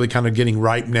ones that's really kind of getting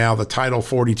ripe now, the Title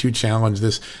 42 challenge,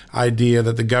 this idea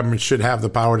that the government should have the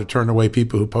power to turn away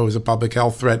people who pose a public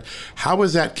health threat. How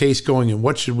is that case going, and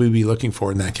what should we be looking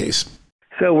for in that case?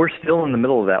 So we're still in the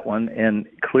middle of that one, and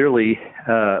clearly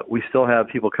we still have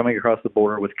people coming across the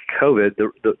border with COVID.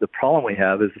 The problem we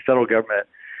have is the federal government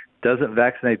doesn't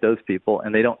vaccinate those people,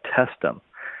 and they don't test them.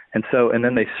 And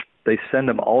then they send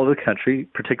them all over the country,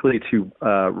 particularly to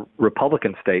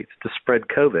Republican states, to spread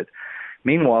COVID.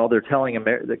 Meanwhile, they're telling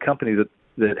the companies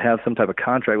that have some type of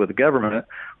contract with the government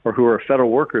or who are federal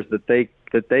workers that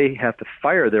they have to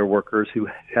fire their workers who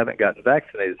haven't gotten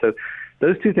vaccinated. So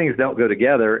those two things don't go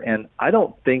together, and I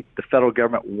don't think the federal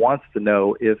government wants to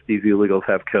know if these illegals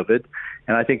have COVID,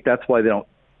 and I think that's why they don't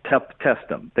test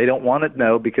them. They don't want to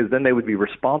know because then they would be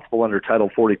responsible under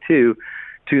Title 42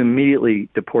 to immediately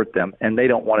deport them, and they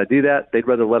don't want to do that. They'd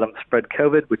rather let them spread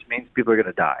COVID, which means people are going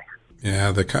to die.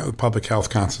 Yeah, the public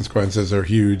health consequences are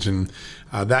huge, and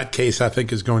that case, I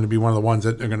think, is going to be one of the ones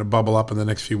that are going to bubble up in the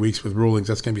next few weeks with rulings.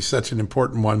 That's going to be such an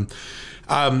important one.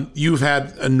 You've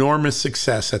had enormous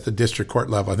success at the district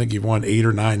court level. I think you've won 8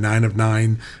 or 9 of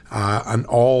 9 on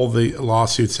all the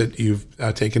lawsuits that you've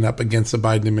taken up against the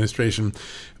Biden administration.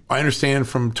 I understand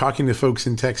from talking to folks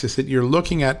in Texas that you're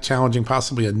looking at challenging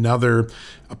possibly another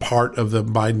part of the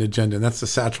Biden agenda, and that's the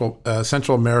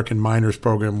Central American Minors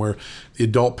Program, where the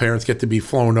adult parents get to be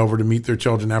flown over to meet their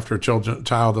children after a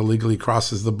child illegally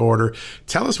crosses the border.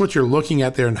 Tell us what you're looking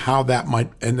at there and how that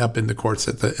might end up in the courts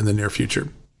in the near future.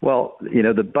 Well, the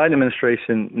Biden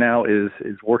administration now is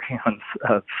working on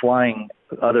flying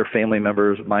other family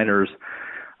members, minors,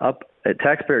 up at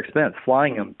taxpayer expense,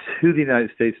 flying them to the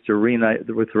United States to reunite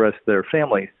with the rest of their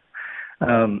families.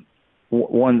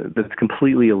 One that's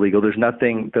completely illegal. There's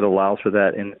nothing that allows for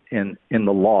that in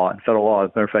the law, in federal law. As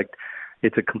a matter of fact,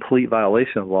 it's a complete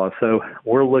violation of law. So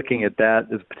we're looking at that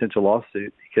as a potential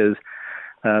lawsuit because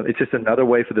it's just another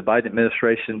way for the Biden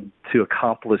administration to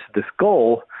accomplish this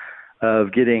goal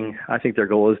of getting, I think their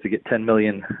goal is to get 10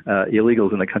 million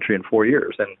illegals in the country in 4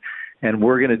 years. And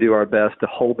we're going to do our best to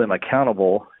hold them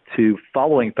accountable to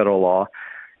following federal law,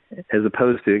 as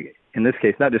opposed to, in this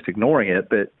case, not just ignoring it,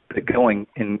 but going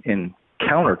in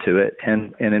counter to it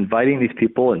and inviting these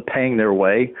people and paying their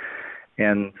way.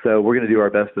 And so we're going to do our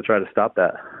best to try to stop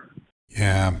that.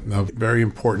 Yeah, a very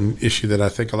important issue that I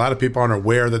think a lot of people aren't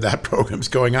aware that program's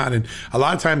going on. And a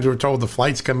lot of times we're told the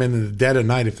flights come in the dead of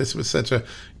night. If this was such a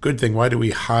good thing, why do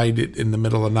we hide it in the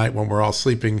middle of the night when we're all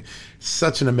sleeping?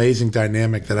 Such an amazing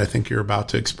dynamic that I think you're about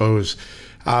to expose.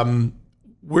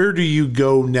 Where do you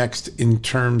go next in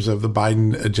terms of the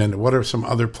Biden agenda? What are some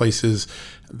other places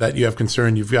that you have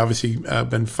concern? You've obviously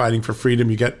been fighting for freedom.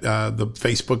 You get the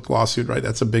Facebook lawsuit, right?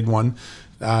 That's a big one.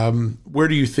 Where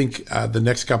do you think the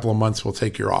next couple of months will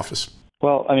take your office?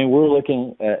 Well, I mean, we're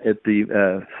looking at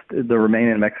the Remain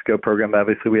in Mexico program.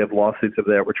 Obviously, we have lawsuits over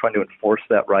there. We're trying to enforce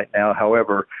that right now.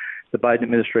 However, the Biden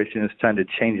administration is trying to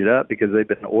change it up because they've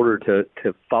been ordered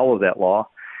to follow that law,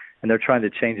 and they're trying to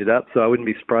change it up. So I wouldn't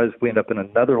be surprised if we end up in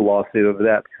another lawsuit over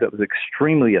that because it was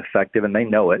extremely effective, and they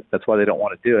know it. That's why they don't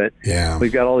want to do it. Yeah.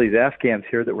 We've got all these Afghans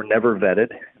here that were never vetted,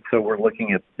 so we're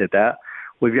looking at that.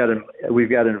 We've got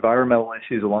environmental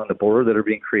issues along the border that are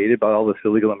being created by all this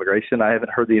illegal immigration. I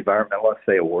haven't heard the environmentalists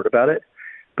say a word about it,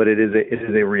 but it is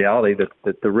a reality that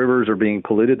the rivers are being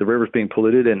polluted. The river's being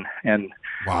polluted, and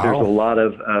wow. there's a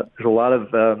lot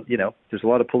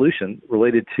of pollution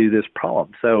related to this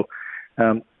problem. So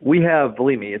we have,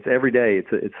 believe me, it's every day.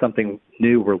 It's something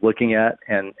new we're looking at,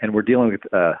 and we're dealing with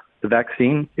the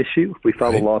vaccine issue. We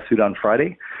filed a lawsuit on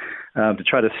Friday to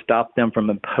try to stop them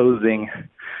from imposing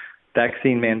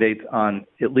vaccine mandates on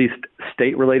at least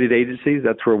state-related agencies.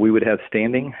 That's where we would have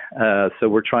standing. So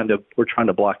we're trying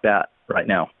to block that right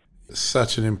now.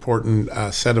 Such an important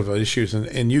set of issues,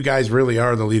 and you guys really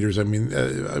are the leaders. I mean,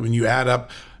 when you add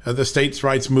up the states'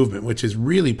 rights movement, which is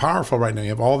really powerful right now. You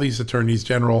have all these attorneys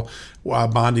general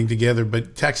bonding together,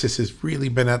 but Texas has really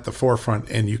been at the forefront,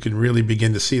 and you can really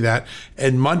begin to see that.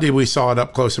 And Monday we saw it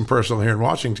up close and personal here in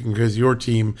Washington because your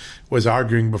team was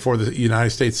arguing before the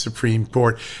United States Supreme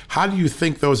Court. How do you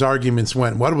think those arguments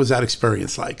went? What was that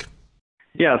experience like?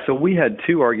 Yeah, so we had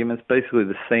two arguments, basically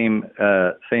the same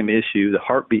issue,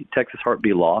 the Texas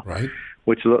heartbeat law, right,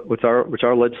 which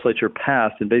our legislature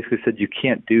passed and basically said you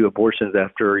can't do abortions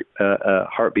after a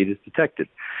heartbeat is detected,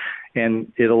 and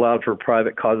it allowed for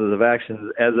private causes of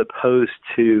action as opposed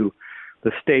to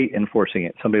the state enforcing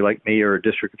it, somebody like me or a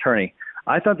district attorney.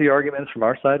 I thought the arguments from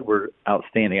our side were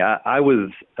outstanding. I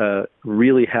was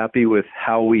really happy with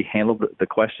how we handled the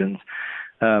questions.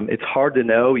 It's hard to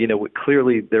know.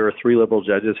 Clearly there are 3 liberal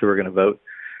judges who are going to vote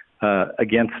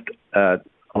against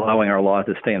allowing our law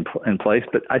to stay in place.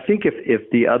 But I think if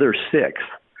the other 6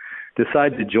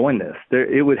 decide to join this,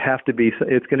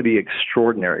 it's going to be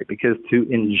extraordinary, because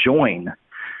to enjoin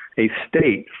a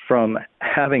state from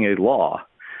having a law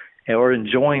or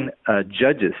enjoin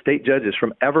state judges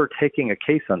from ever taking a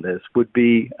case on this would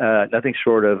be nothing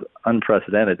short of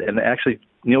unprecedented. And actually,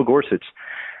 Neil Gorsuch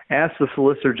asked the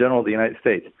Solicitor General of the United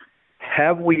States,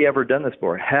 have we ever done this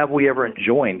before? Have we ever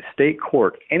enjoined state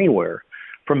court anywhere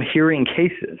from hearing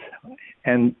cases?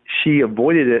 And she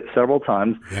avoided it several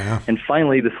times. Yeah. And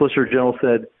finally, the Solicitor General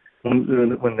said, when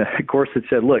the Gorsuch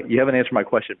said, look, you haven't answered my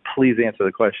question, please answer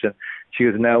the question. She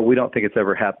goes, no, we don't think it's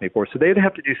ever happened before. So they'd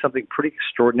have to do something pretty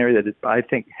extraordinary that I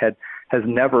think has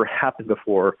never happened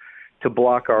before to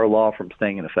block our law from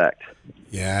staying in effect.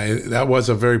 Yeah, that was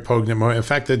a very poignant moment. In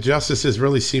fact, the justices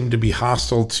really seemed to be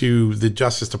hostile to the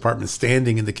Justice Department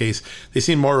standing in the case. They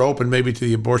seemed more open maybe to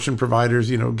the abortion providers,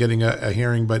 getting a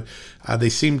hearing, but they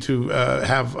seemed to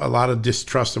have a lot of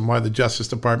distrust in why the Justice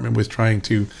Department was trying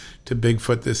to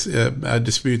Bigfoot this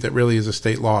dispute that really is a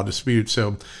state law dispute.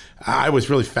 So I was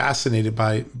really fascinated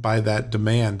by that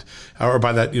demand, or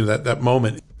by that, that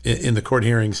moment in the court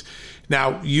hearings.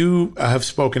 Now, you have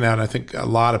spoken out, and I think a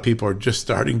lot of people are just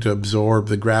starting to absorb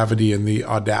the gravity and the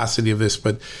audacity of this,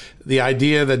 but the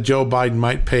idea that Joe Biden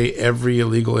might pay every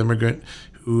illegal immigrant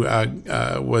who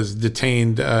was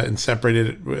detained and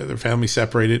separated, their family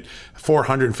separated,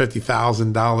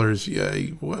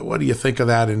 $450,000. What do you think of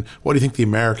that, and what do you think the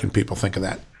American people think of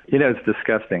that? It's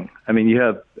disgusting. I mean, you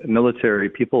have military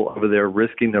people over there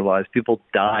risking their lives, people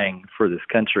dying for this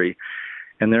country,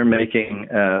 and they're making,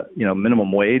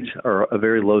 minimum wage or a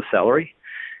very low salary,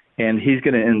 and he's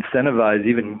going to incentivize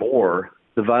even more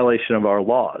the violation of our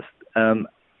laws.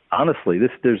 Honestly,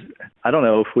 I don't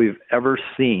know if we've ever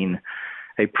seen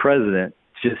a president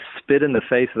just spit in the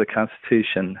face of the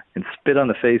Constitution and spit on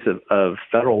the face of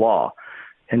federal law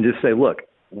and just say, look,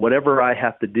 whatever I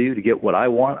have to do to get what I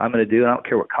want, I'm going to do. I don't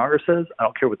care what Congress says. I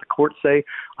don't care what the courts say.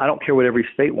 I don't care what every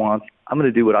state wants. I'm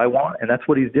going to do what I want, and that's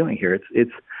what he's doing here.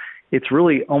 It's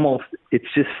really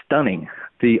it's just stunning,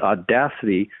 the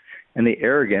audacity and the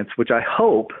arrogance, which I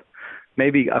hope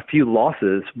maybe a few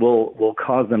losses will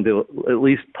cause them to at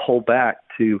least pull back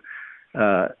to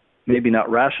maybe not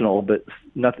rational, but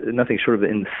nothing short of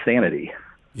insanity.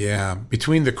 Yeah.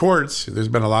 Between the courts, there's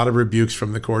been a lot of rebukes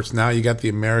from the courts. Now you got the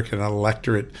American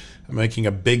electorate making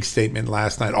a big statement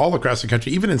last night all across the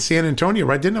country, even in San Antonio,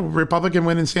 right? Didn't a Republican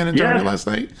win in San Antonio last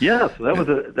night? Yes.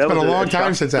 It's been a long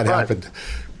time since that happened.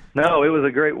 No, it was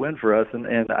a great win for us.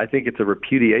 And I think it's a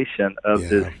repudiation of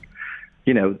this,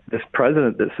 this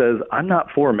president that says, I'm not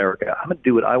for America. I'm going to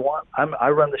do what I want. I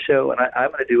run the show, and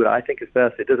I'm going to do what I think is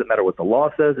best. It doesn't matter what the law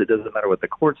says. It doesn't matter what the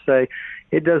courts say.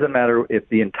 It doesn't matter if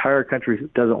the entire country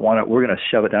doesn't want it. We're going to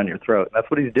shove it down your throat. And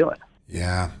that's what he's doing.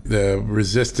 Yeah, the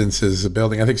resistance is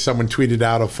building. I think someone tweeted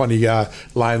out a funny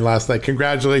line last night.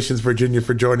 Congratulations, Virginia,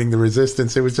 for joining the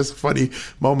resistance. It was just a funny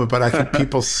moment, but I think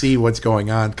people see what's going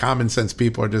on. Common sense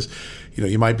people are just,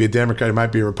 you might be a Democrat, you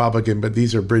might be a Republican, but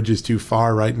these are bridges too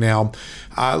far right now.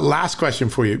 Last question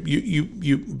for you.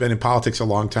 You've been in politics a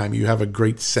long time. You have a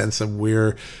great sense of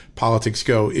where politics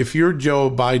go. If you're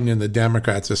Joe Biden and the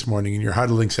Democrats this morning and you're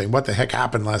huddling saying, what the heck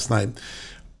happened last night?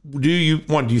 Do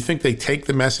you think they take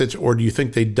the message, or do you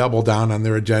think they double down on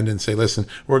their agenda and say, listen,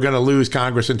 we're going to lose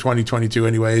Congress in 2022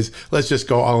 anyways. Let's just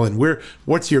go all in.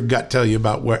 What's your gut tell you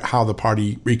about how the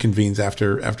party reconvenes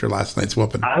after last night's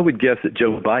whooping? I would guess that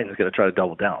Joe Biden is going to try to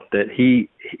double down. That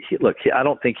I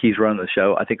don't think he's running the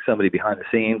show. I think somebody behind the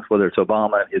scenes, whether it's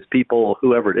Obama, his people,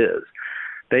 whoever it is,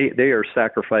 they are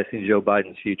sacrificing Joe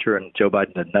Biden's future, and Joe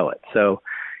Biden doesn't know it. So,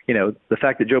 the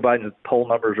fact that Joe Biden's poll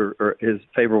numbers or his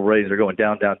favorable ratings are going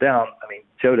down, down, down,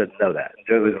 Joe doesn't know that.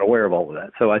 Joe isn't aware of all of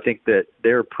that. So I think that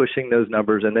they're pushing those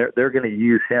numbers, and they're going to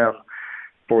use him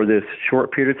for this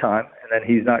short period of time, and then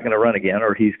he's not going to run again,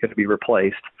 or he's going to be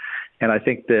replaced. And I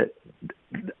think that,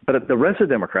 but the rest of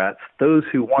the Democrats, those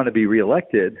who want to be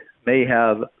reelected, may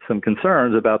have some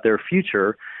concerns about their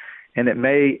future, and it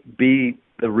may be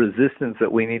the resistance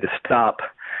that we need to stop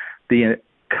the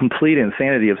complete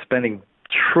insanity of spending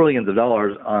trillions of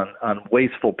dollars on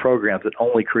wasteful programs that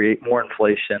only create more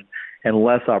inflation and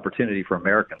less opportunity for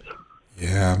Americans.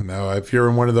 Yeah, no, if you're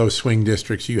in one of those swing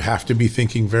districts, you have to be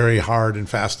thinking very hard and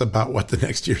fast about what the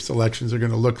next year's elections are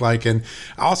going to look like. And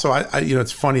also,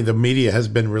 it's funny, the media has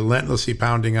been relentlessly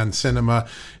pounding on Sinema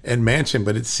and Manchin,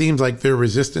 but it seems like their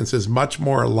resistance is much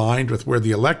more aligned with where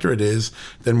the electorate is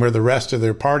than where the rest of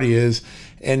their party is.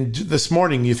 And this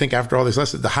morning, you think after all this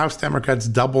lesson, the House Democrats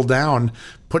double down,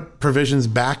 put provisions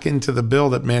back into the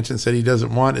bill that Manchin said he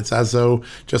doesn't want. It's as though,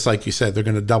 just like you said, they're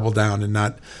going to double down and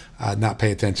not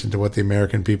pay attention to what the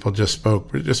American people just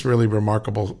spoke. Just a really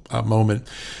remarkable moment.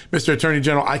 Mr. Attorney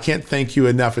General, I can't thank you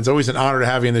enough. It's always an honor to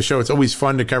have you on the show. It's always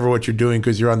fun to cover what you're doing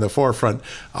because you're on the forefront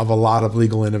of a lot of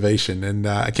legal innovation. And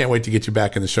I can't wait to get you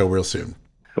back in the show real soon.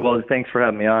 Well, thanks for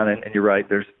having me on. And you're right.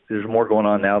 There's more going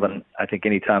on now than I think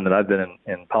any time that I've been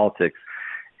in politics.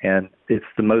 And it's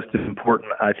the most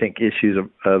important, I think, issues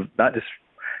of not just,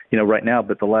 right now,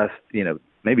 but the last,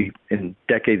 maybe in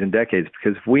decades and decades,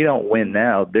 because if we don't win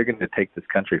now, they're going to take this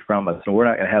country from us, and we're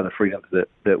not going to have the freedoms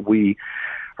that we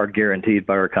are guaranteed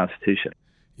by our Constitution.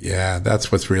 Yeah,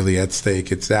 that's what's really at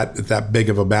stake. It's that big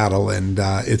of a battle, and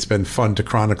it's been fun to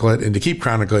chronicle it and to keep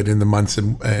chronicling it in the months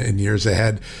and years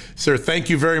ahead. Sir, thank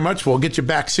you very much. We'll get you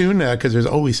back soon because there's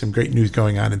always some great news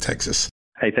going on in Texas.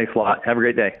 Hey, thanks a lot. Have a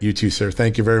great day. You too, sir.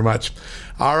 Thank you very much.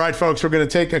 All right, folks, we're going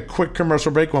to take a quick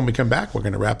commercial break. When we come back, we're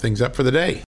going to wrap things up for the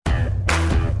day.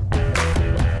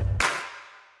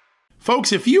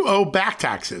 Folks, if you owe back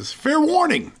taxes, fair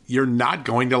warning, you're not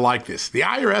going to like this. The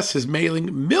IRS is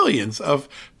mailing millions of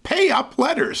pay-up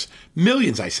letters.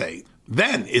 Millions, I say.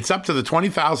 Then it's up to the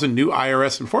 20,000 new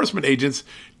IRS enforcement agents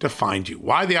to find you.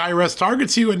 Why the IRS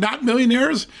targets you and not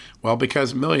millionaires? Well,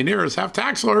 because millionaires have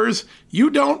tax lawyers. You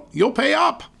don't, you'll pay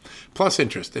up. Plus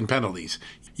interest and penalties.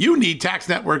 You need Tax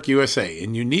Network USA,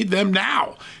 and you need them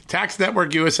now. Tax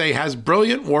Network USA has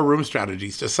brilliant war room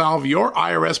strategies to solve your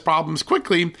IRS problems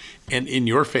quickly and in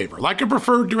your favor. Like a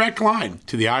preferred direct line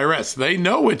to the IRS. They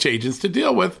know which agents to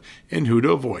deal with and who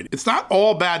to avoid. It's not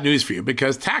all bad news for you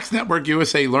because Tax Network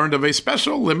USA learned of a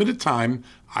special limited time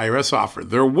IRS offer.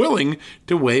 They're willing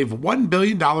to waive $1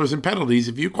 billion in penalties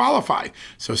if you qualify.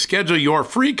 So schedule your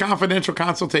free confidential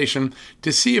consultation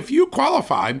to see if you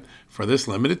qualify for this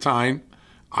limited time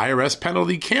IRS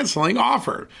penalty canceling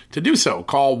offer. To do so,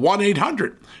 call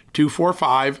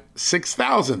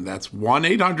 1-800-245-6000. That's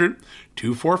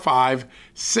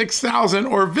 1-800-245-6000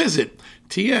 or visit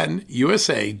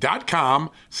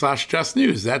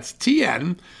tnusa.com/justnews. That's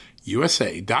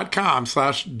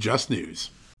tnusa.com/justnews.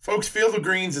 Folks, Field of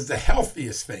Greens is the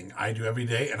healthiest thing I do every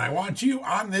day, and I want you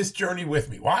on this journey with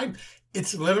me. Why?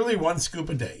 It's literally one scoop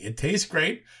a day. It tastes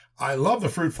great. I love the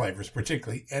fruit flavors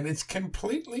particularly, and it's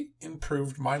completely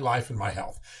improved my life and my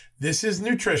health. This is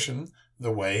nutrition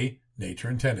the way nature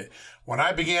intended. When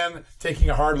I began taking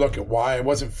a hard look at why I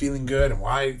wasn't feeling good and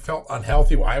why I felt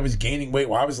unhealthy, why I was gaining weight,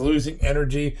 why I was losing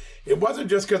energy, it wasn't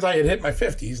just because I had hit my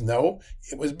 50s. No,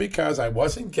 it was because I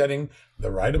wasn't getting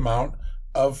the right amount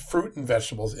of fruit and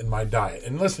vegetables in my diet.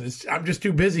 And listen, I'm just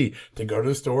too busy to go to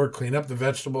the store, clean up the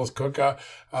vegetables, cook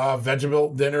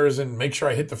vegetable dinners, and make sure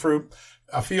I hit the fruit.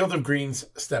 A Field of Greens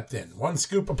stepped in. 1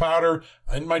 scoop of powder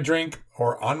in my drink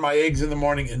or on my eggs in the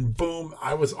morning, and boom,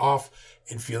 I was off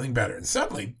and feeling better. And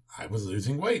suddenly, I was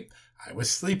losing weight. I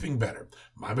was sleeping better.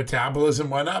 My metabolism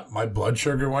went up. My blood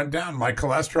sugar went down. My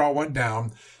cholesterol went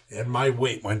down. And my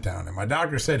weight went down. And my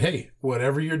doctor said, hey,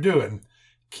 whatever you're doing,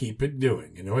 keep it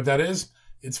doing. You know what that is?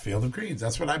 It's Field of Greens.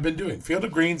 That's what I've been doing. Field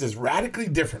of Greens is radically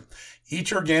different.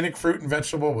 Each organic fruit and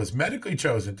vegetable was medically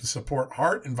chosen to support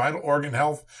heart and vital organ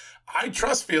health. I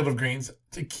trust Field of Greens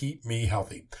to keep me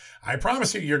healthy. I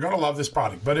promise you're going to love this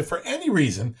product. But if for any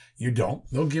reason you don't,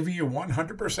 they'll give you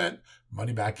 100%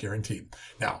 money back guarantee.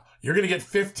 Now, you're going to get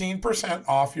 15%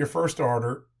 off your first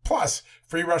order plus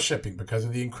free rush shipping because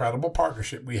of the incredible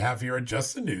partnership we have here at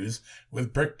Just the News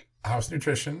with Brick House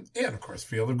Nutrition, and of course,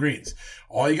 Field of Greens.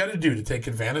 All you got to do to take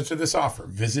advantage of this offer,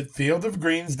 visit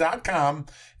fieldofgreens.com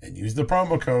and use the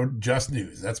promo code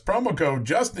JustNews. That's promo code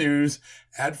JustNews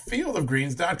at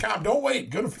fieldofgreens.com. Don't wait.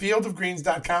 Go to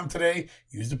fieldofgreens.com today.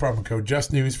 Use the promo code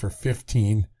JustNews for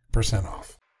 15%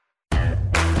 off.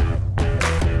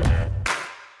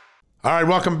 All right,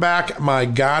 welcome back. My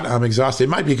God, I'm exhausted. It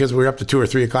might be because we're up to 2 or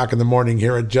 3 o'clock in the morning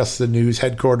here at Just the News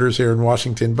headquarters here in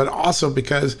Washington, but also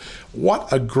because what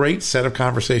a great set of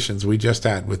conversations we just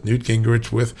had with Newt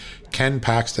Gingrich, with Ken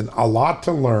Paxton. A lot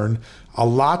to learn, a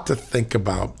lot to think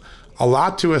about, a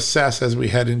lot to assess as we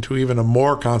head into even a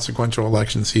more consequential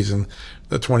election season,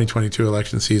 the 2022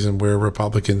 election season, where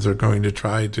Republicans are going to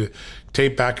try to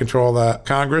take back control of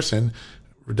Congress and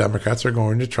Democrats are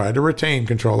going to try to retain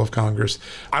control of Congress.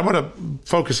 I want to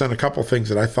focus on a couple things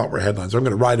that I thought were headlines. I'm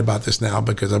going to write about this now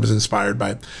because I was inspired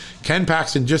by it. Ken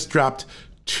Paxton just dropped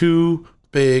 2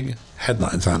 big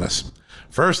headlines on us.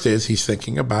 First is he's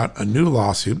thinking about a new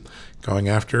lawsuit going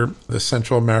after the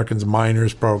Central Americans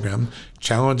Minors Program,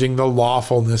 challenging the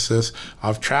lawfulness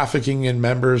of trafficking in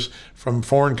members from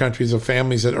foreign countries of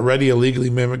families that already illegally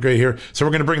immigrate here. So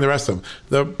we're going to bring the rest of them.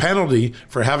 The penalty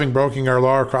for having broken our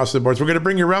law across the board, we're going to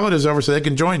bring your relatives over so they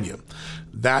can join you.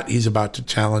 That he's about to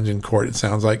challenge in court, it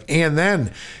sounds like. And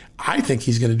then I think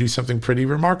he's going to do something pretty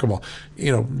remarkable.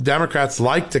 You know, Democrats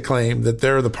like to claim that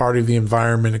they're the party of the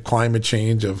environment, of climate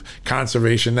change, of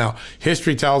conservation. Now,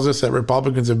 history tells us that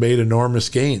Republicans have made enormous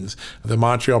gains. The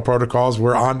Montreal Protocols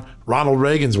were on Ronald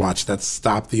Reagan's watch. That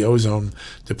stopped the ozone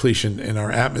depletion in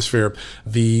our atmosphere.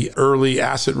 The early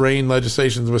acid rain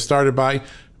legislation was started by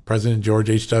President George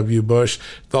H.W. Bush.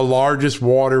 The largest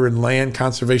water and land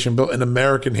conservation bill in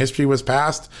American history was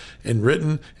passed and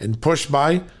written and pushed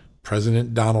by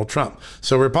President Donald Trump.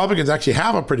 So Republicans actually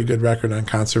have a pretty good record on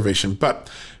conservation. But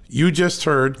you just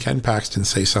heard Ken Paxton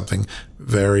say something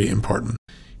very important.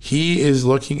 He is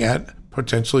looking at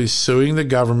potentially suing the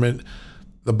government,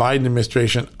 the Biden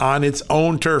administration, on its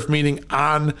own turf, meaning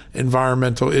on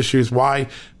environmental issues. Why?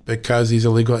 Because these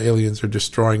illegal aliens are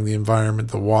destroying the environment,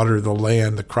 the water, the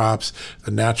land, the crops, the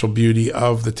natural beauty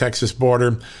of the Texas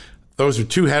border. Those are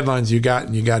 2 headlines you got,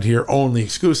 and you got here only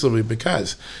exclusively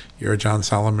because you're a John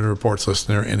Solomon Reports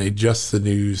listener and a Just the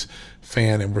News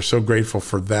fan, and we're so grateful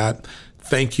for that.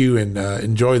 Thank you, and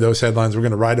enjoy those headlines. We're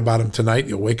going to write about them tonight.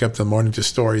 You'll wake up in the morning to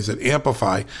stories that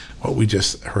amplify what we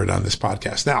just heard on this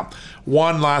podcast. Now,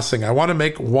 one last thing. I want to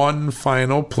make one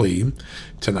final plea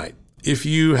tonight. If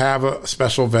you have a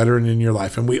special veteran in your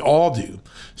life, and we all do,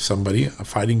 somebody, a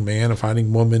fighting man, a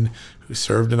fighting woman who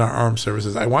served in our armed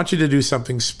services, I want you to do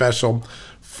something special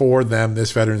for them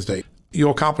this Veterans Day.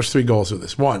 You'll accomplish 3 goals with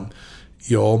this. 1,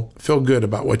 you'll feel good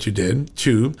about what you did.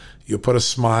 2, you'll put a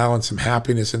smile and some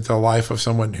happiness into the life of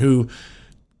someone who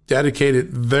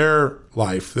dedicated their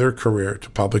life, their career to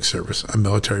public service, a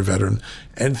military veteran.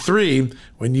 And 3,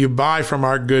 when you buy from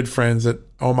our good friends at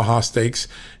Omaha Steaks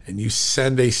and you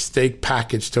send a steak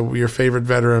package to your favorite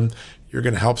veteran, you're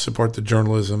going to help support the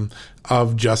journalism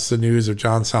of Just the News or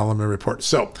John Solomon Report.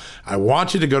 So I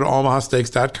want you to go to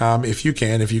omahasteaks.com if you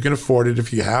can afford it,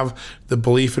 if you have the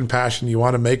belief and passion, you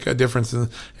want to make a difference in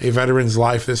a veteran's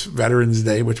life this Veterans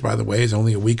Day, which, by the way, is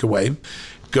only a week away.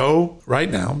 Go right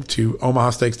now to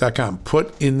omahasteaks.com.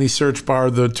 Put in the search bar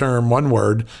the term, one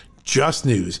word, Just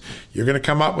News. You're going to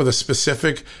come up with a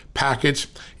specific package.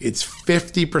 It's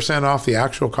 50% off the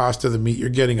actual cost of the meat. You're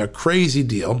getting a crazy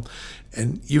deal,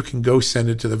 and you can go send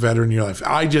it to the veteran in your life.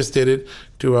 I just did it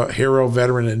to a hero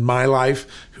veteran in my life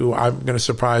who I'm going to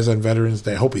surprise on Veterans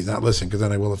Day. I hope he's not listening, because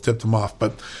then I will have tipped him off.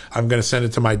 But I'm going to send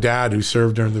it to my dad who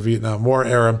served during the Vietnam War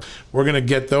era. We're going to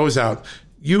get those out.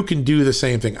 You can do the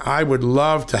same thing. I would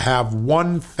love to have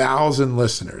 1,000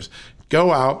 listeners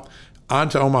go out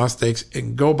onto Omaha Steaks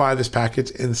and go buy this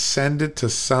package and send it to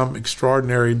some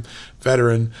extraordinary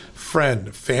veteran,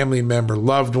 friend, family member,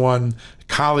 loved one,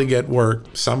 colleague at work,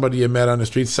 somebody you met on the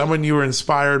street, someone you were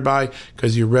inspired by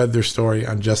because you read their story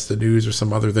on Just the News or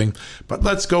some other thing. But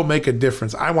let's go make a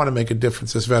difference. I want to make a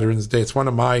difference this Veterans Day. It's one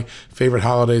of my favorite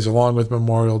holidays along with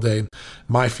Memorial Day.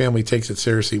 My family takes it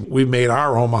seriously. We made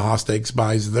our Omaha Steaks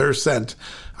buys their scent.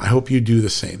 I hope you do the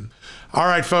same. All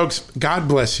right, folks, God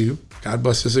bless you. God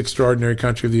bless this extraordinary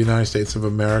country of the United States of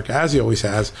America, as he always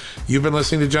has. You've been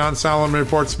listening to John Solomon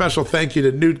Report. Special thank you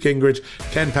to Newt Gingrich,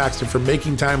 Ken Paxton for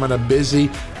making time on a busy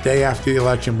day after the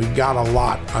election. We got a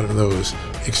lot out of those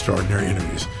extraordinary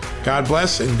interviews. God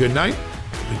bless and good night.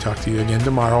 We talk to you again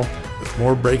tomorrow with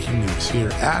more breaking news here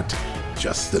at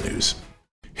Just the News.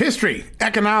 History,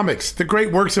 economics, the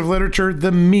great works of literature,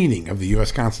 the meaning of the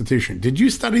U.S. Constitution. Did you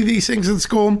study these things in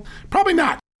school? Probably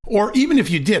not. Or even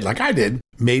if you did, like I did,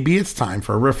 maybe it's time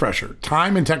for a refresher.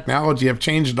 Time and technology have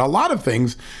changed a lot of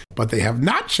things, but they have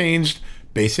not changed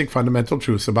basic fundamental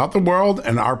truths about the world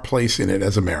and our place in it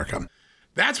as America.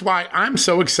 That's why I'm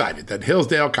so excited that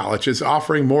Hillsdale College is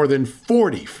offering more than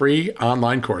 40 free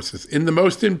online courses in the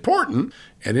most important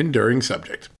and enduring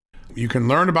subject. You can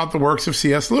learn about the works of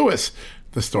C.S. Lewis,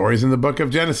 the stories in the book of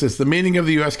Genesis, the meaning of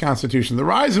the U.S. Constitution, the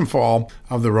rise and fall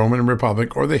of the Roman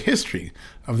Republic, or the history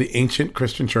of the ancient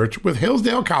Christian church with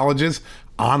Hillsdale College's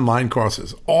online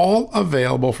courses, all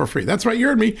available for free. That's right, you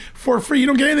heard me, for free. You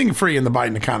don't get anything free in the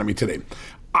Biden economy today.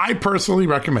 I personally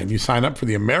recommend you sign up for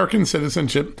the American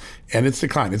Citizenship and Its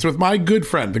Decline. It's with my good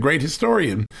friend, the great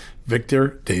historian,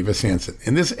 Victor Davis Hanson.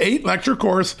 In this 8-lecture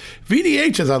course,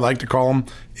 VDH, as I like to call him,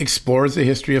 explores the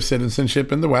history of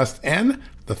citizenship in the West and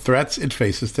the threats it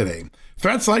faces today.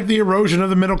 Threats like the erosion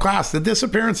of the middle class, the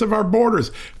disappearance of our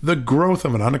borders, the growth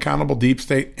of an unaccountable deep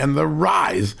state, and the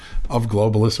rise of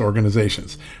globalist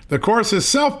organizations. The course is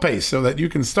self-paced so that you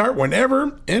can start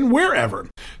whenever and wherever.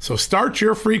 So start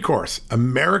your free course,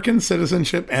 American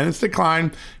Citizenship and Its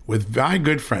Decline, with my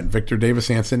good friend, Victor Davis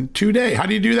Hanson, today. How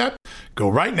do you do that? Go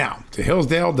right now to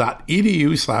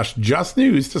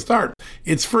hillsdale.edu/justnews to start.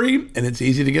 It's free and it's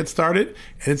easy to get started,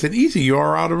 and it's an easy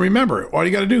URL to remember. All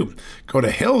you got to do, go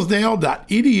to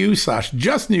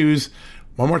hillsdale.edu/justnews.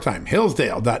 One more time,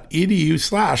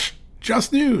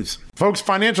 hillsdale.edu/justnews. Folks,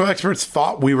 financial experts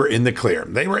thought we were in the clear.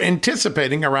 They were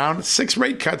anticipating around 6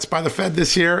 rate cuts by the Fed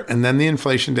this year, and then the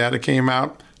inflation data came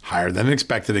out higher than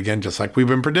expected again, just like we've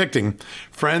been predicting.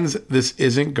 Friends, this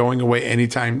isn't going away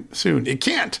anytime soon. It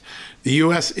can't. The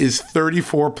U.S. is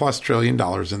 $34+ trillion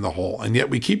in the hole, and yet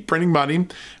we keep printing money,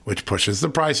 which pushes the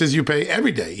prices you pay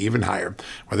every day even higher,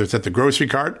 whether it's at the grocery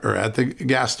cart or at the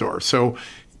gas store. So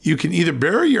you can either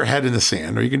bury your head in the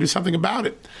sand or you can do something about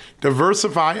it.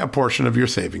 Diversify a portion of your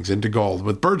savings into gold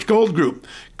with Birch Gold Group.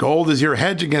 Gold is your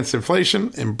hedge against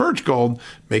inflation, and Birch Gold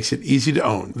makes it easy to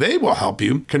own. They will help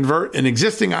you convert an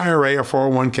existing IRA or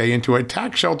 401k into a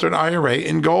tax-sheltered IRA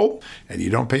in gold, and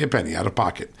you don't pay a penny out of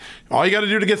pocket. All you got to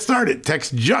do to get started,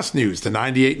 text Just News to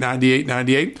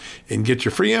 989898 and get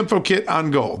your free info kit on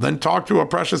gold. Then talk to a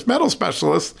precious metal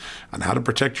specialist on how to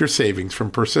protect your savings from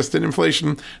persistent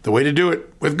inflation. The way to do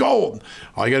it with gold.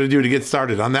 All you got to do to get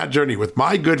started on that journey with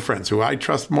my good friends who I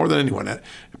trust more than anyone at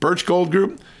Birch Gold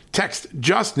Group, text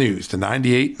Just News to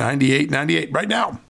 989898 right now.